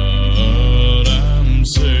God I'm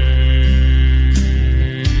saved.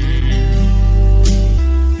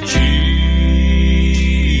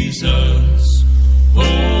 Jesus,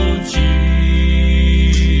 oh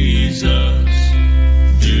Jesus,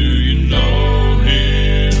 do you know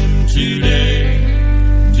Him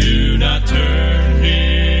today? Do not turn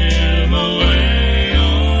Him away,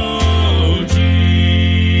 oh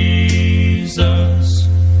Jesus,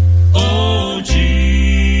 oh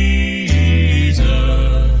Jesus.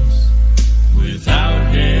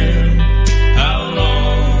 Without Him, how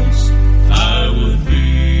lost I would be.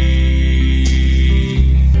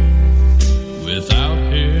 Without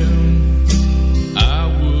Him, I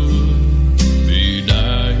would be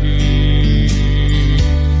dying.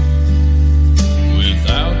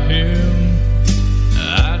 Without Him,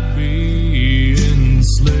 I'd be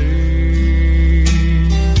enslaved.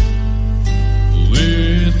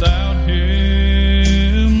 Without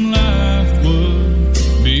Him, life would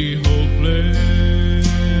be hopeless.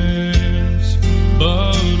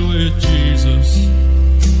 But with Jesus,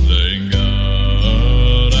 thank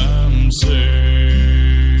God I'm saved.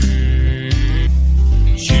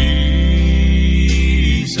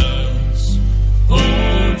 Jesus,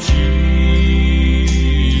 oh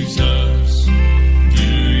Jesus, do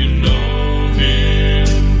you know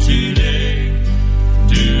Him today?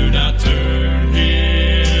 Do not turn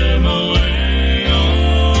Him away,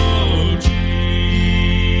 oh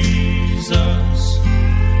Jesus,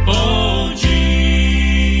 oh Jesus.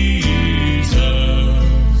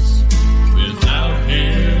 Without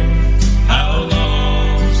Him, how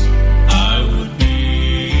lost I would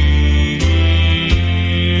be.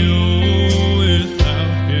 Oh,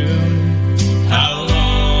 without Him, how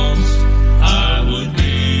lost I would be.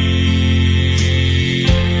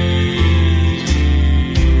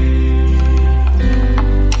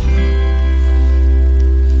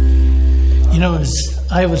 You know, as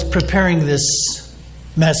I was preparing this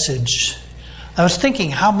message, I was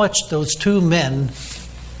thinking how much those two men,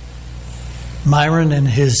 Myron and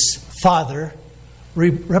his father,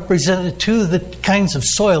 represented two of the kinds of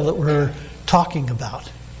soil that we're talking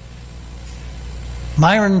about.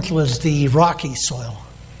 Myron was the rocky soil,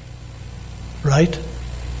 right?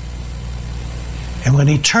 And when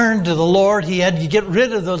he turned to the Lord, he had to get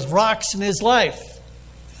rid of those rocks in his life.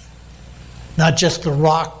 Not just the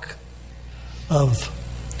rock of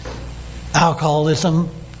alcoholism,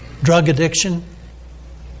 drug addiction,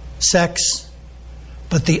 sex,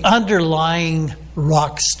 but the underlying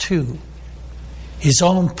rocks too. His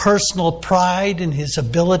own personal pride and his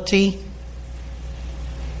ability,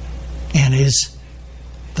 and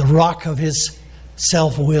the rock of his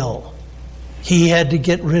self-will. He had to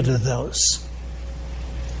get rid of those.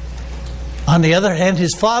 On the other hand,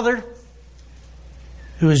 his father,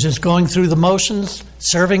 who was just going through the motions,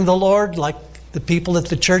 serving the Lord like the people at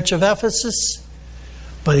the church of Ephesus,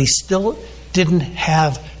 but he still didn't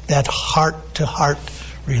have that heart-to-heart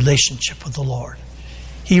relationship with the Lord.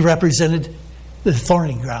 He represented the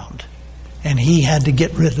thorny ground, and he had to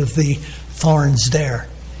get rid of the thorns there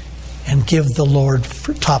and give the Lord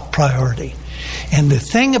top priority. And the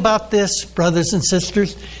thing about this, brothers and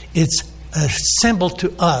sisters, it's a symbol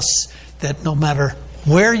to us that no matter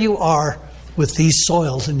where you are with these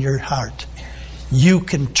soils in your heart, you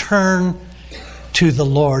can turn to the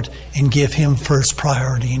Lord and give Him first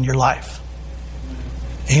priority in your life.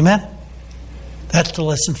 Amen? That's the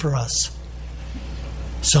lesson for us.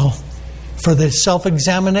 So, for the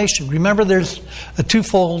self-examination, remember there's a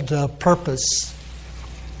twofold purpose.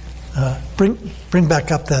 Bring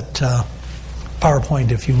back up that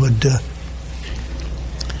PowerPoint if you would,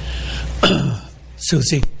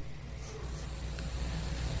 Susie.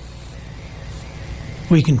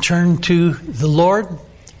 We can turn to the Lord,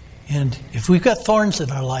 and if we've got thorns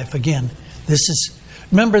in our life, again, this is,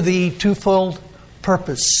 remember the twofold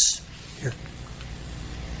purpose here.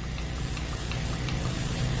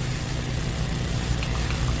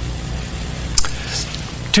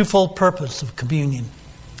 Twofold purpose of communion.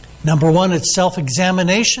 Number one, it's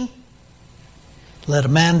self-examination. Let a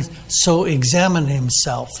man so examine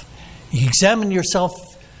himself. You examine yourself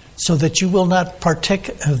so that you will not partake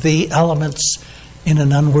of the elements in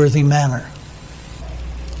an unworthy manner.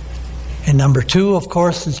 And number two, of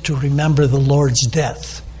course, is to remember the Lord's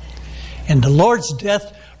death. And the Lord's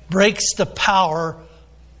death breaks the power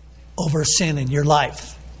over sin in your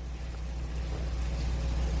life.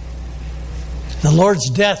 The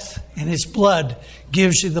Lord's death and His blood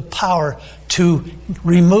gives you the power to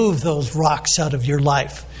remove those rocks out of your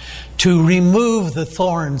life, to remove the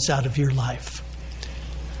thorns out of your life.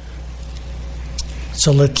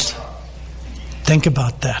 So let's think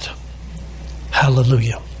about that.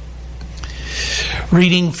 Hallelujah.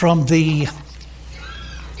 Reading from the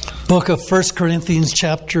book of 1 Corinthians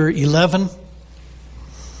chapter 11,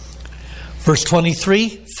 verse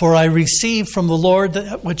 23, "For I received from the Lord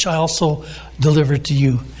that which I also delivered to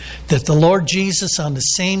you, that the Lord Jesus on the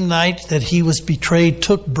same night that he was betrayed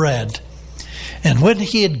took bread. And when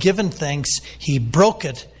he had given thanks, he broke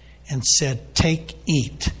it and said, 'Take,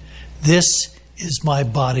 eat. This is my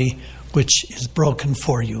body which is broken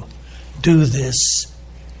for you. Do this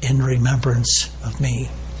in remembrance of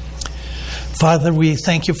me.'" Father, we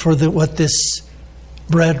thank you for what this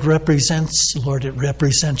bread represents. Lord, it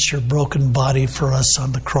represents your broken body for us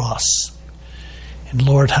on the cross. And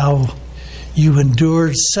Lord, how you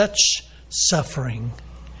endured such suffering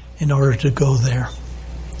in order to go there.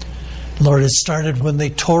 Lord, it started when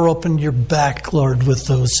they tore open your back, Lord, with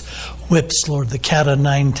those whips, Lord, the cat o'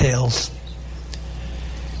 nine tails.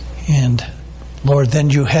 And Lord, then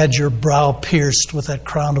you had your brow pierced with that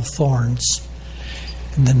crown of thorns.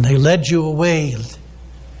 And then they led you away.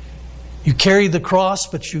 You carried the cross,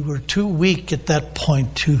 but you were too weak at that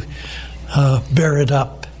point to bear it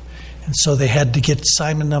up. And so they had to get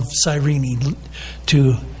Simon of Cyrene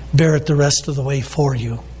to bear it the rest of the way for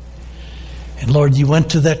you. And Lord, you went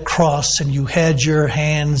to that cross and you had your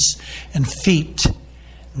hands and feet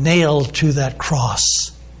nailed to that cross.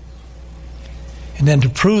 And then to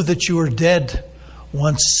prove that you were dead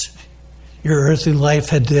once your earthly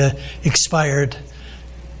life had expired,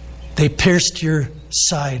 they pierced your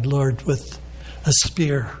side, Lord, with a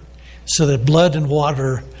spear so that blood and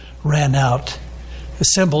water ran out, a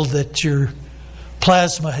symbol that your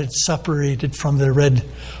plasma had separated from the red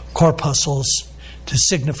corpuscles to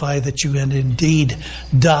signify that you had indeed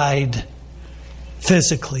died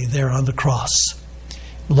physically there on the cross.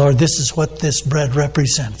 Lord, this is what this bread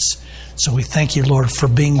represents. So we thank you, Lord, for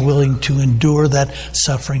being willing to endure that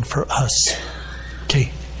suffering for us.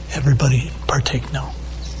 Okay, everybody partake now.